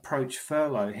approach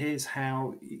furlough. Here's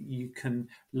how you can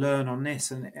learn on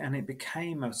this. And it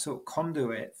became a sort of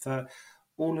conduit for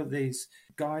all of these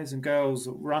guys and girls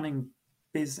running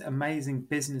amazing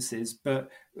businesses, but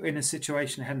in a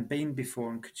situation they hadn't been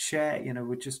before, and could share,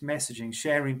 with just messaging,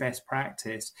 sharing best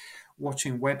practice,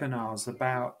 watching webinars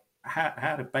about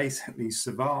how to basically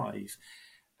survive.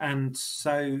 And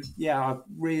so, I'm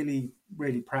really,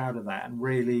 really proud of that and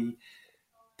really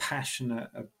passionate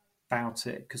about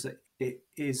it, because it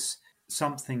is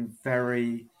something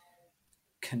very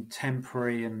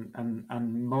contemporary and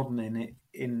modern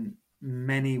in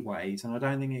many ways. And I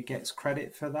don't think it gets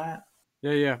credit for that.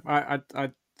 Yeah.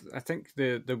 I think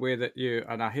the way that you,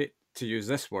 and I hate to use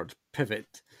this word,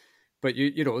 pivot. But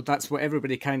you know, that's what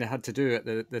everybody kind of had to do at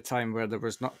the time where there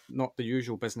was not the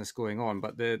usual business going on.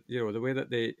 But the way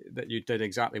that you did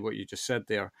exactly what you just said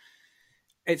there,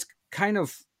 it's kind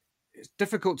of, it's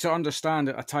difficult to understand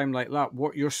at a time like that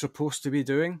what you're supposed to be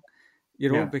doing.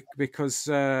 You know, Yeah. because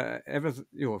everything,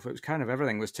 you know, if it was kind of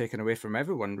everything was taken away from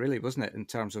everyone, really, wasn't it, in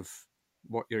terms of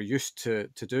what you're used to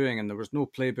doing, and there was no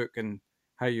playbook in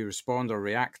how you respond or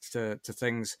react to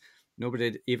things. Nobody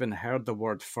had even heard the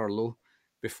word furlough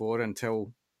before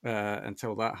until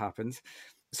that happened.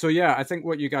 So yeah, I think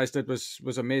what you guys did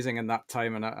was amazing in that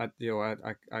time, and I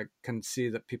can see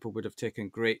that people would have taken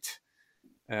great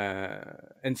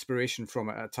inspiration from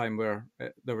it at a time where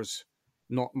there was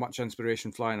not much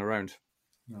inspiration flying around.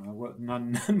 No,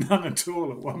 none, none at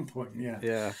all at one point. Yeah,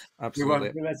 Yeah, we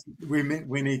won't. absolutely.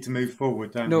 We need to move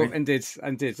forward, don't No, we? indeed,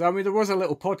 indeed. I mean, there was a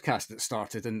little podcast that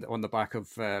started on the back of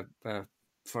for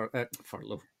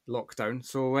lockdown,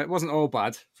 so it wasn't all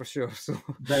bad for sure. So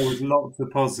There was lots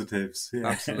of positives. Yeah.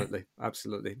 absolutely,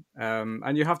 absolutely.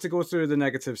 And you have to go through the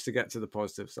negatives to get to the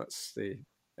positives. That's the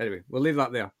Anyway. We'll leave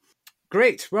that there.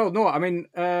 Great. Well, no, I mean,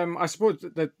 I suppose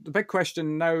the big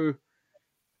question now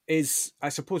is, I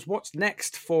suppose, what's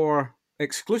next for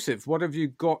Exclusive? What have you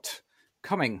got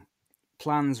coming,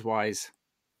 plans wise,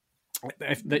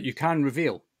 that you can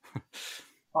reveal?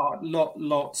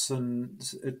 Lots, and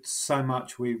it's so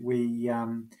much. We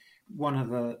one of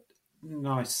the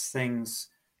nice things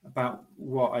about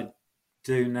what I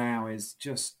do now is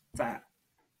just that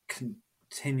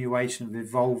continuation of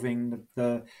evolving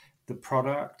the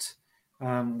product.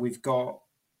 We've got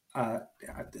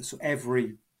so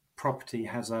every property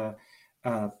has a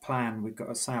plan. We've got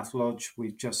a South Lodge.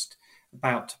 We've just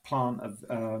about to plant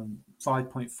a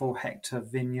 5.4 hectare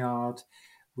vineyard.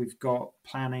 We've got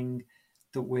planning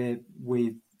that we're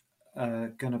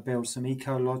going to build some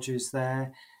eco lodges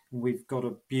there. We've got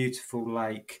a beautiful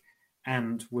lake,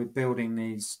 and we're building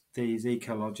these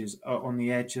eco lodges on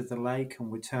the edge of the lake,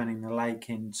 and we're turning the lake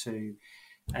into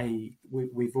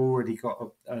we've already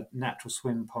got a natural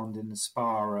swim pond in the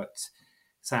spa at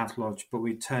South Lodge, but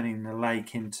we're turning the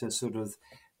lake into sort of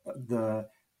a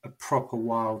proper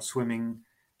wild swimming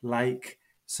lake.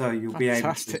 So you'll be able to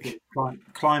Fantastic.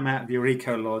 climb out of your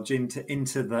eco lodge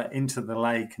into the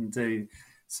lake and do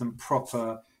some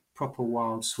proper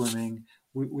wild swimming.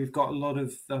 We've got a lot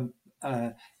of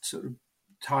sort of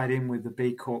tied in with the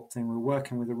B Corp thing. We're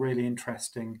working with a really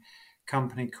interesting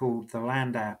company called the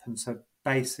Land App, and so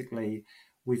basically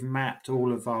we've mapped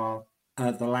all of our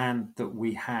the land that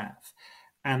we have,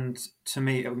 and to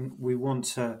me,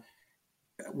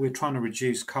 we're trying to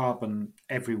reduce carbon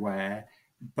everywhere,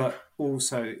 but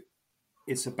also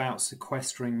it's about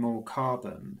sequestering more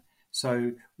carbon.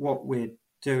 So what we're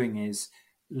doing is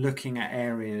looking at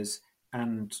areas,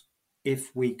 and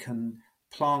if we can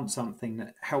plant something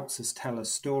that helps us tell a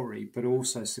story, but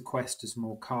also sequesters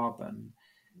more carbon.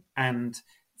 And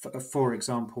for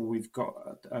example, we've got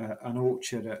an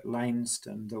orchard at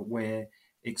Lainston that we're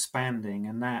expanding,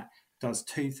 and that does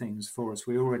two things for us.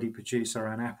 We already produce our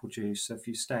own apple juice. So if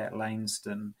you stay at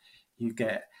Lainston, you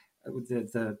get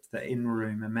the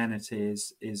in-room amenity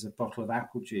is a bottle of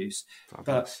apple juice. But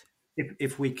Fabulous.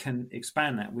 if we can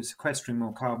expand that, we're sequestering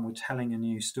more carbon, we're telling a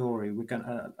new story. We're going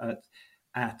to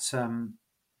at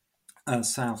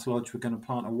South Lodge, we're going to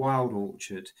plant a wild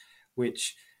orchard,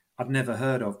 which I've never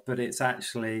heard of, but it's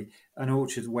actually an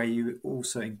orchard where you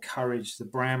also encourage the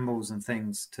brambles and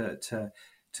things to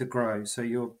grow. So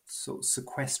you're sort of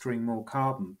sequestering more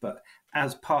carbon, but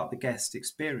as part of the guest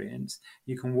experience,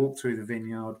 you can walk through the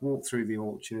vineyard, walk through the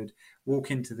orchard,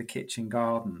 walk into the kitchen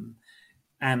garden,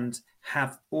 and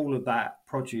have all of that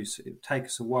produce. It would take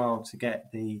us a while to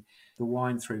get the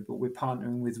wine through, but we're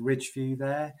partnering with Ridgeview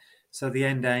there. So the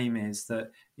end aim is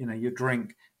that you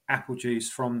drink apple juice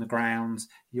from the grounds.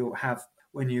 You'll have,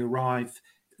 when you arrive,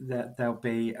 that there'll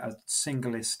be a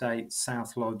single estate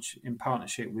South Lodge in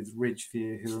partnership with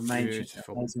Ridgeview, who are amazing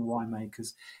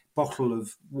winemakers. Bottle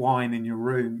of wine in your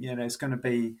room. It's going to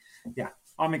be, yeah.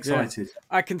 I'm excited.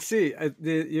 Yeah, I can see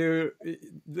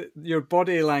your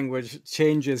body language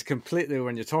changes completely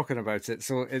when you're talking about it.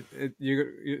 So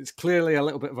it's clearly a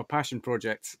little bit of a passion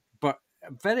project, but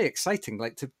very exciting.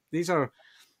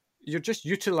 You're just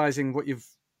utilizing what you've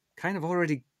kind of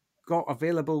already got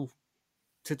available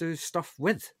to do stuff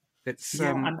with. It's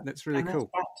it's really that's cool.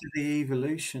 back to the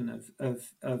evolution of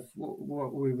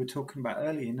what we were talking about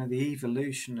earlier. The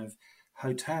evolution of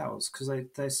hotels, because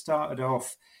they started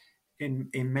off in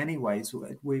many ways.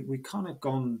 We kind of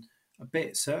gone a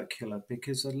bit circular,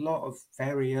 because a lot of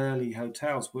very early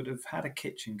hotels would have had a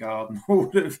kitchen garden or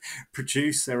would have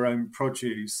produced their own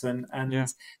produce, Yeah.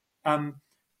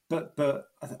 but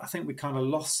I think we kind of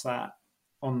lost that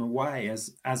on the way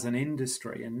as an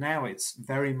industry, and now it's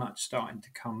very much starting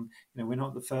to come. We're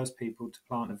not the first people to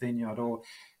plant a vineyard, or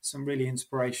some really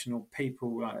inspirational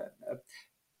people.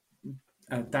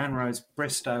 Dan Rose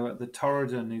Bristow at the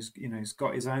Torridon, who's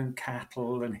got his own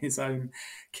cattle and his own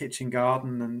kitchen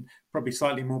garden, and probably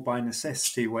slightly more by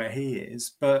necessity where he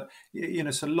is. But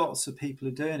so lots of people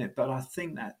are doing it. But I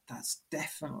think that's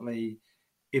definitely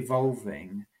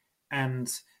evolving,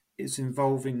 and it's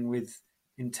evolving with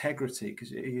integrity,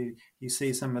 because you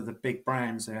see some of the big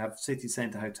brands who have city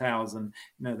centre hotels, and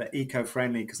they're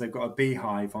eco-friendly because they've got a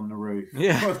beehive on the roof.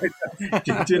 Yeah.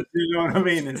 Do you know what I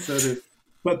mean? It's sort of,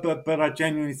 but I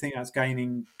genuinely think that's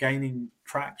gaining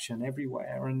traction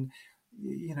everywhere. And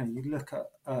you look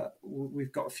at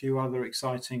we've got a few other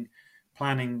exciting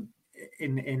planning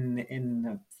in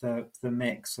the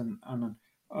mix, and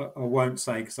I won't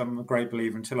say, because I'm a great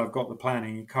believer, until I've got the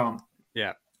planning, you can't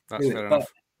Yeah, that's do fair it.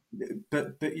 enough.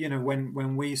 But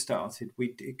when we started,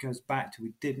 it goes back to,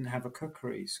 we didn't have a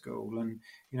cookery school, and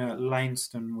at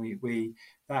Lainston we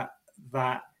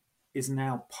that is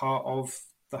now part of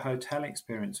the hotel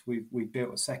experience. We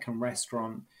built a second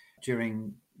restaurant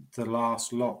during the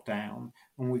last lockdown,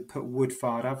 and we put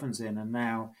wood-fired ovens in, and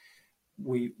now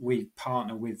we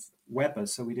partner with Weber,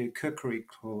 so we do cookery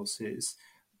courses,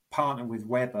 partner with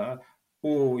Weber,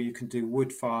 or you can do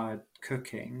wood-fired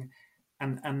cooking,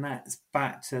 and that's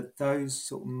back to those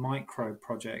sort of micro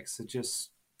projects.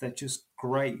 They're just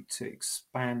great to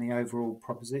expand the overall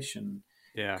proposition.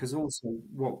 Yeah. Because also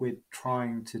what we're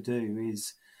trying to do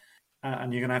is,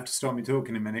 and you're going to have to stop me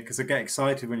talking in a minute, because I get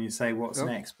excited when you say what's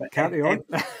next. But Carry on.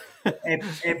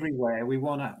 everywhere we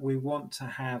want to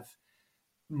have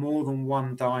more than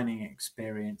one dining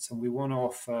experience, and we want to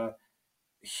offer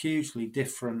hugely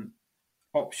different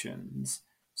options.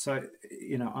 So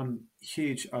I'm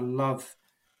huge. I love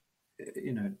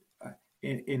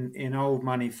in old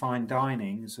money fine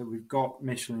dining. So we've got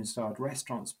Michelin starred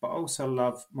restaurants, but also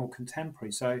love more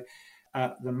contemporary. So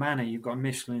at the Manor, you've got a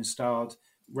Michelin starred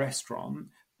restaurant,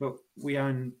 but we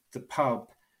own the pub,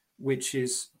 which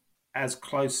is as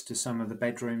close to some of the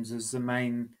bedrooms as the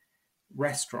main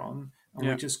restaurant, and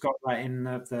we just got that in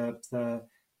the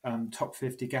top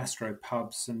 50 gastro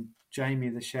pubs. And Jamie,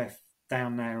 the chef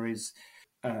down there, is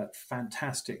a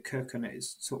fantastic cook, and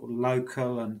it's sort of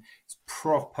local, and it's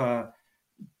proper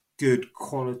good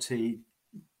quality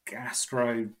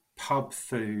gastro pub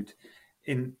food.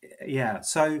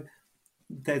 So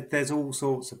there's all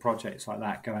sorts of projects like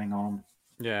that going on.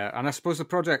 Yeah, and I suppose the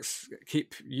projects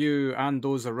keep you and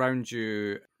those around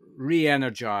you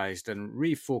re-energized and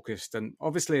refocused, and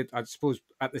obviously, I suppose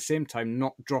at the same time,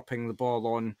 not dropping the ball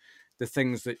on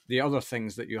the other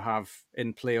things that you have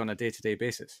in play on a day-to-day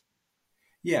basis.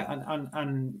 Yeah,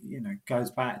 and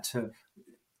goes back to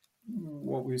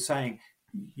what we were saying.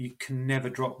 You can never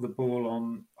drop the ball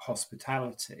on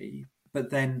hospitality. But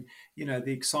then,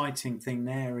 the exciting thing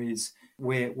there is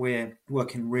we're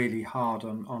working really hard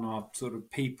on our sort of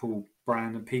people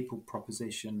brand and people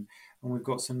proposition, and we've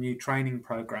got some new training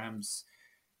programs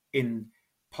in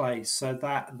place. So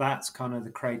that's kind of the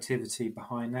creativity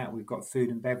behind that. We've got Food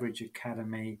and Beverage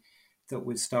Academy that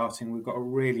we're starting. We've got a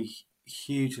really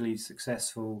hugely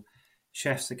successful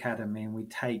Chefs Academy, and we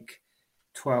take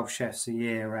 12 chefs a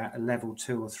year at a level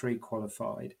 2 or 3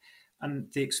 qualified.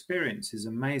 And the experience is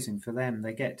amazing for them.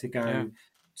 They get to go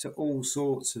to all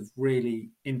sorts of really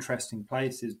interesting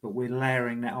places, but we're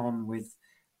layering that on with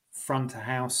front of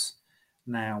house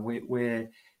now. We're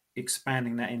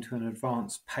expanding that into an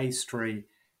advanced pastry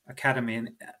academy.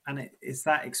 And it's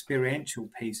that experiential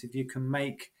piece. If you can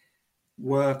make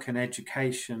work and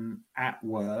education at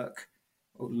work,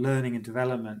 or learning and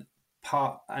development,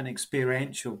 part an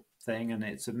experiential thing, and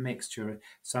it's a mixture.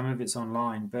 Some of it's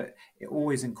online, but it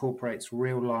always incorporates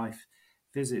real life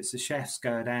visits. The chefs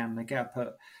go down, they get up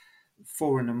at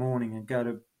 4 a.m. and go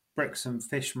to Brixham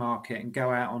Fish Market and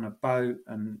go out on a boat,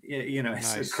 and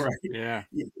it's Nice. great. Yeah.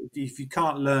 If you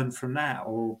can't learn from that,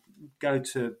 or go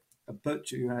to a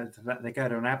butcher, they go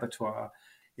to an abattoir.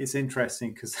 It's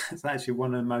interesting, because it's actually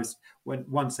one of the most,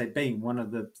 once they've been, one of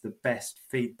the best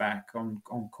feedback on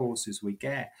courses we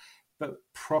get. But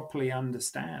properly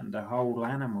understand a whole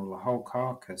animal, a whole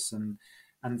carcass, and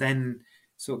then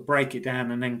sort of break it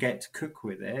down, and then get to cook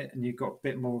with it, and you've got a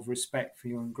bit more of respect for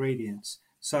your ingredients.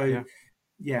 So,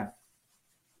 yeah.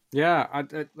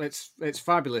 It's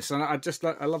fabulous, and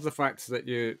I love the fact that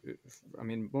you, I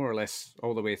mean, more or less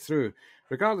all the way through,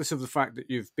 regardless of the fact that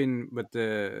you've been with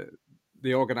the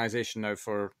organization now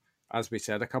for, as we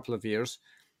said, a couple of years,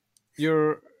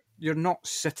 you're not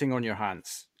sitting on your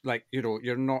hands. Like,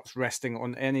 you're not resting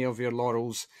on any of your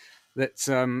laurels. that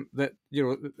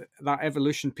that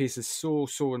evolution piece is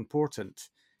so important,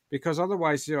 because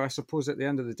otherwise, I suppose at the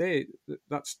end of the day,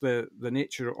 that's the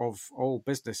nature of all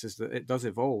business, is that it does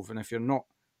evolve, and if you're not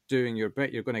doing your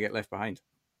bit, you're going to get left behind.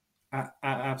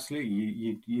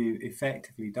 Absolutely, you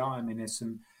effectively die. I mean, there's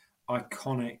some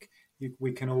iconic.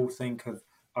 We can all think of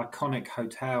iconic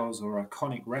hotels or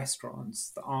iconic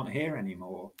restaurants that aren't here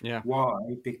anymore. Yeah. Why?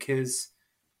 Because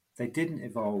they didn't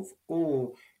evolve,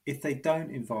 or if they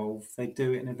don't evolve, they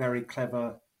do it in a very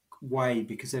clever way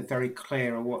because they're very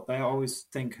clear on what they always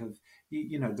think of.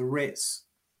 The Ritz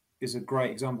is a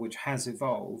great example which has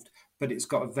evolved, but it's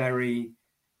got a very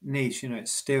niche.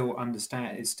 It's still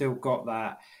understand. It's still got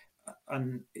that,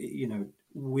 and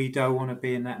we don't want to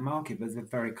be in that market, but they're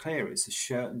very clear. It's a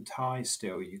shirt and tie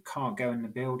still. You can't go in the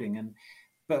building,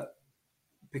 but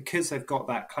because they've got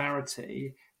that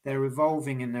clarity, they're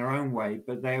evolving in their own way,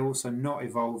 but they're also not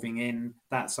evolving in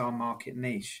that's our market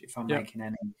niche, if I'm making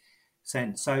any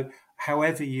sense. So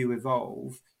however you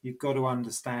evolve, you've got to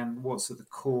understand what's at the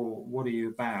core, what are you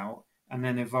about, and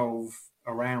then evolve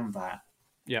around that.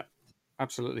 Yeah,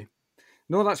 absolutely.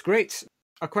 No, that's great.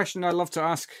 A question I love to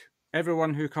ask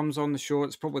everyone who comes on the show.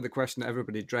 It's probably the question that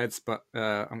everybody dreads, but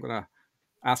I'm going to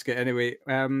ask it anyway.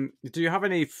 Do you have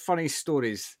any funny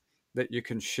stories that you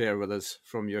can share with us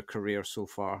from your career so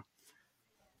far?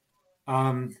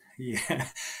 Yeah,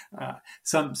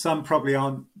 some probably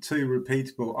aren't too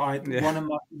repeatable.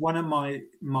 One of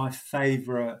my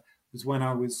favourite was when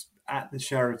I was at the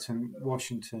Sheraton,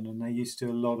 Washington, and they used to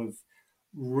do a lot of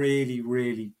really,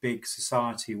 really big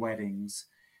society weddings,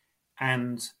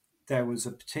 and there was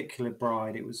a particular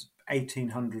bride. It was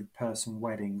 1,800 person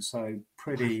wedding, so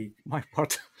pretty My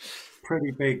part.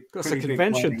 pretty big. That's pretty a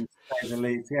convention. Big wedding, to say the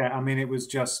least. Yeah, I mean it was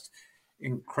just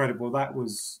incredible. That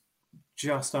was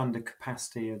just under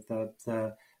capacity of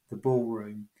the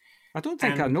ballroom. I don't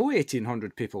think I know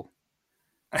 1,800 people.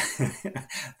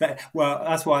 Well,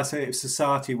 that's why I say it was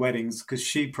society weddings, because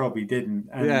she probably didn't.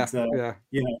 And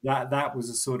that was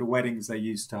the sort of weddings they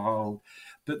used to hold.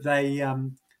 But they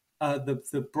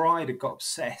the bride had got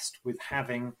obsessed with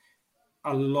having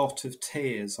a lot of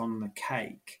tears on the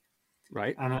cake.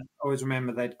 Right. And I always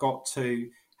remember they'd got to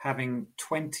having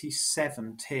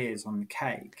 27 tears on the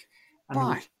cake. And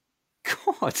my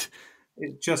God.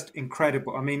 It's just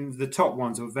incredible. I mean, the top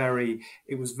ones were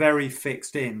it was very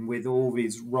fixed in with all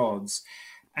these rods.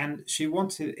 And she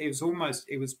wanted,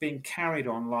 it was being carried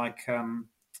on like a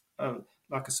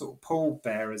sort of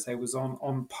pallbearers. They was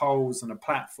on poles and a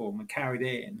platform and carried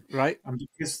in. Right. And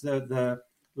because the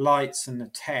lights and the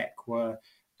tech were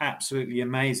absolutely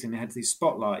amazing, they had these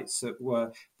spotlights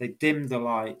they dimmed the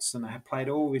lights and they had played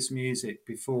all this music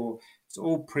before. It's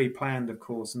all pre-planned, of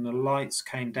course, and the lights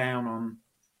came down on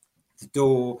the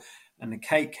door and the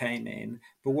cake came in.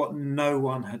 But what no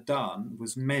one had done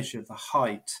was measure the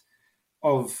height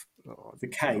of the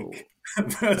cake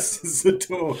versus the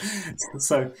door.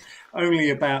 So only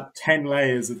about 10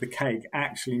 layers of the cake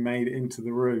actually made it into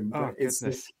the room. But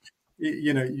goodness.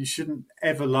 You shouldn't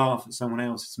ever laugh at someone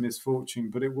else's misfortune,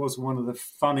 but it was one of the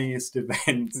funniest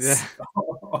events.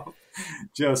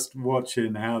 Just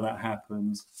watching how that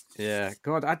happens. Yeah,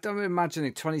 God, I'm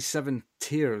imagining 27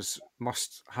 tiers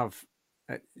must have,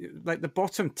 like the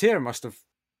bottom tier must have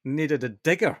needed a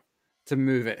digger to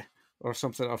move it or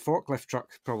something. A forklift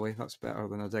truck, probably. That's better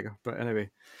than a digger. But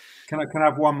anyway. Can I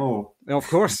have one more? Of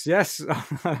course, yes.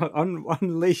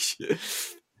 Unleash.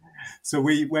 So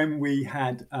when we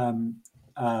had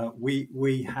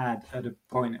we had at a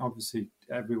point, obviously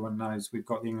everyone knows we've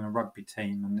got the England rugby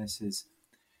team, and this is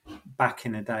back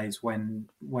in the days when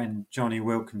Jonny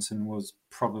Wilkinson was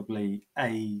probably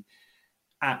a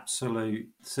absolute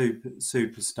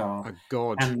superstar. Oh,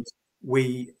 God. And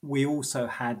we also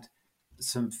had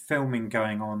some filming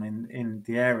going on in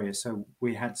the area, so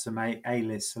we had some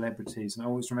A-list celebrities, and I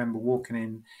always remember walking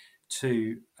in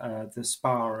to the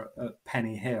spa at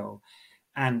Penny Hill,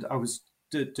 and I was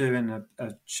doing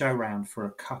a show round for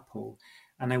a couple,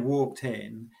 and they walked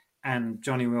in, and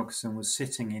Jonny Wilkinson was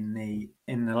sitting in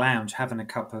the lounge having a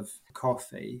cup of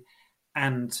coffee,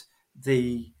 and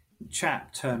the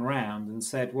chap turned around and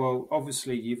said, "Well,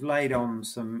 obviously you've laid on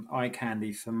some eye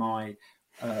candy for my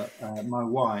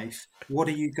wife. What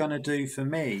are you going to do for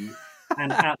me?"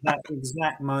 And at that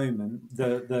exact moment,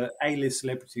 the A-list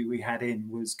celebrity we had in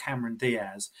was Cameron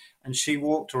Diaz, and she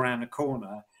walked around a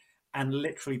corner and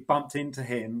literally bumped into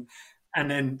him and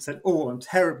then said, "Oh, I'm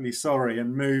terribly sorry,"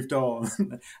 and moved on.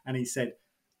 And he said,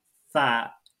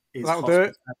 "That is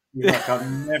hospitality like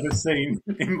I've never seen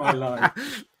in my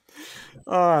life."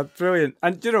 Oh, brilliant.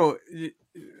 And,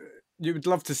 you would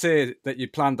love to say that you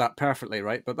planned that perfectly,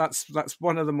 right? But that's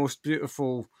one of the most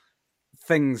beautiful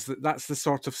things that's the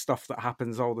sort of stuff that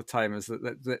happens all the time, is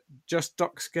that just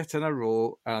ducks get in a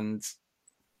row, and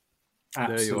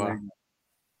Absolutely. there you are.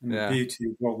 And the beauty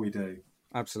of what we do.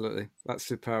 Absolutely. That's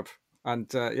superb. And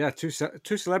two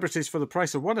celebrities for the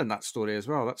price of one in that story as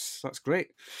well. That's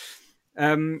great.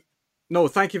 No,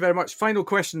 thank you very much. Final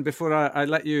question before I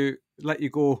let you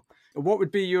go. What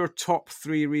would be your top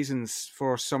 3 reasons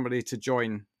for somebody to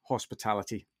join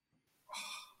hospitality?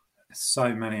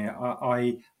 So many.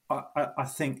 I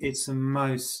think it's the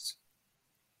most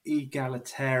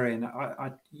egalitarian.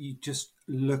 You just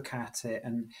look at it,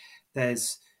 and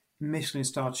there's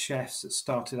Michelin-starred chefs that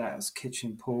started out as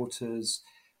kitchen porters.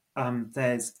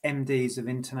 There's MDs of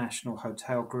international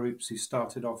hotel groups who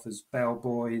started off as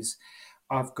bellboys.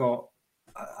 I've got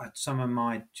some of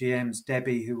my GMs,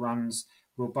 Debbie, who runs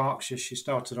Royal Berkshire. She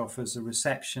started off as a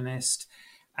receptionist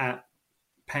at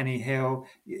Penny Hill.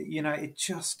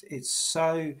 It's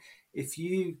so, if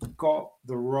you got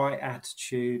the right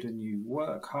attitude and you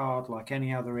work hard like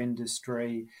any other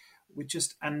industry,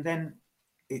 and then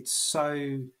it's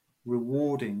so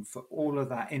rewarding for all of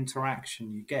that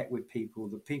interaction you get with people,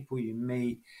 the people you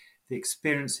meet, the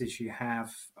experiences you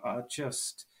have are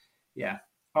just,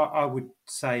 I would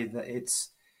say that it's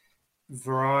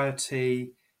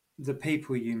variety, the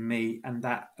people you meet, and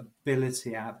that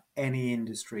ability out of any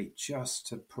industry just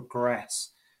to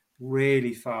progress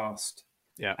really fast.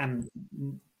 Yeah. And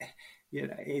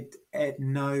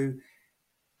no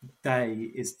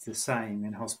day is the same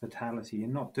in hospitality. You're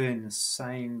not doing the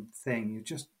same thing. You're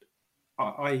just,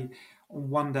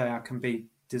 one day I can be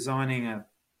talking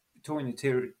to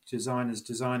interior designers,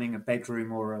 designing a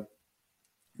bedroom or a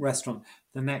restaurant.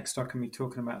 The next I can be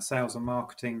talking about sales and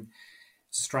marketing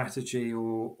strategy,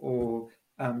 or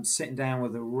sitting down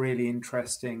with a really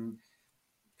interesting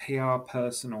PR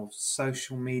person or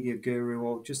social media guru,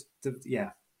 or just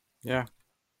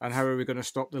and how are we going to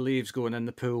stop the leaves going in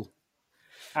the pool?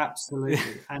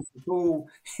 Absolutely. And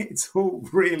it's all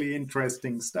really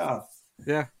interesting stuff.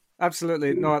 Yeah,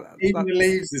 absolutely. No, even the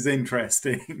leaves is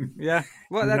interesting. Yeah.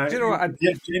 Well, you know what?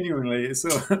 Genuinely, it's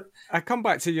I come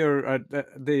back to your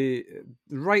the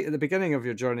right at the beginning of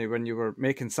your journey when you were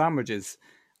making sandwiches,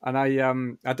 and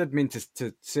I did mean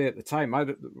to say at the time,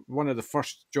 one of the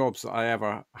first jobs that I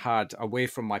ever had away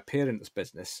from my parents'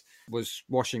 business was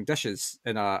washing dishes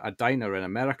in a diner in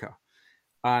America,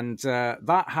 and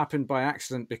that happened by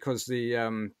accident because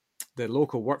the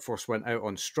local workforce went out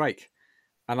on strike,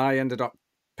 and I ended up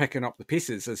picking up the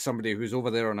pieces as somebody who's over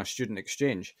there on a student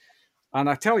exchange. And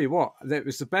I tell you what, it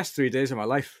was the best 3 days of my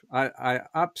life. I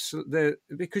absolutely,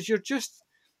 because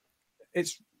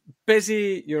it's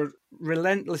busy, you're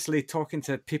relentlessly talking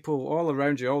to people all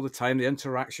around you all the time, the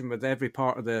interaction with every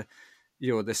part of the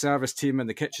service team and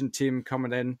the kitchen team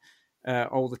coming in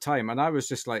all the time. And I was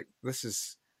just like,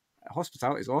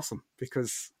 hospitality is awesome,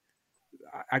 because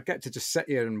I get to just sit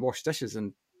here and wash dishes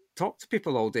and talk to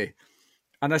people all day.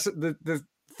 And the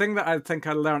thing that I think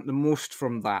I learned the most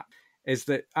from that is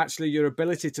that actually your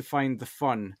ability to find the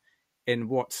fun in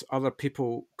what other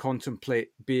people contemplate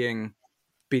being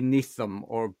beneath them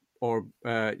or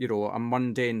a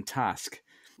mundane task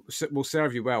will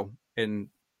serve you well in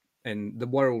the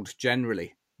world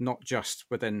generally, not just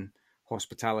within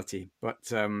hospitality.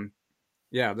 But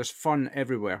there's fun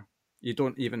everywhere. You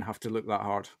don't even have to look that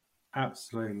hard.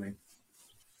 Absolutely.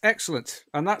 Excellent.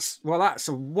 And that's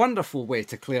a wonderful way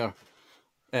to clear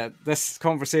this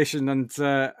conversation and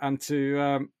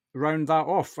to round that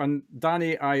off. And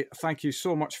Danny, I thank you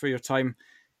so much for your time.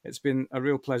 It's been a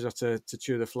real pleasure to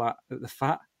chew the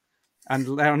fat and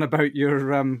learn about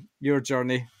your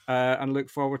journey, and look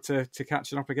forward to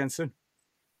catching up again soon.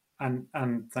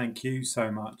 And thank you so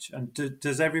much. And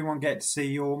does everyone get to see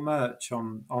your merch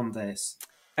on this?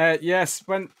 Yes,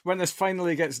 when this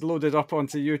finally gets loaded up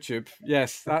onto YouTube,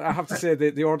 yes. I have to say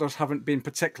the orders haven't been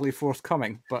particularly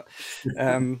forthcoming, but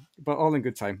all in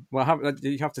good time. Well,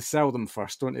 you have to sell them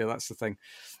first, don't you? That's the thing.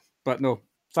 But no,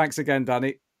 thanks again,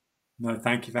 Danny. No,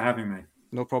 thank you for having me.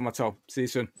 No problem at all. See you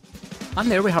soon. And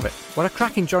there we have it. What a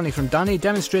cracking journey from Danny,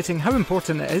 demonstrating how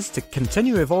important it is to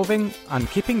continue evolving and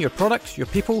keeping your product, your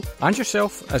people and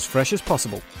yourself as fresh as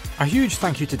possible. A huge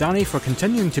thank you to Danny for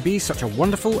continuing to be such a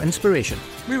wonderful inspiration.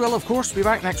 We will of course be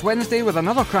back next Wednesday with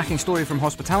another cracking story from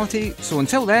hospitality, so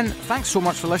until then, thanks so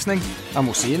much for listening and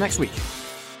we'll see you next week.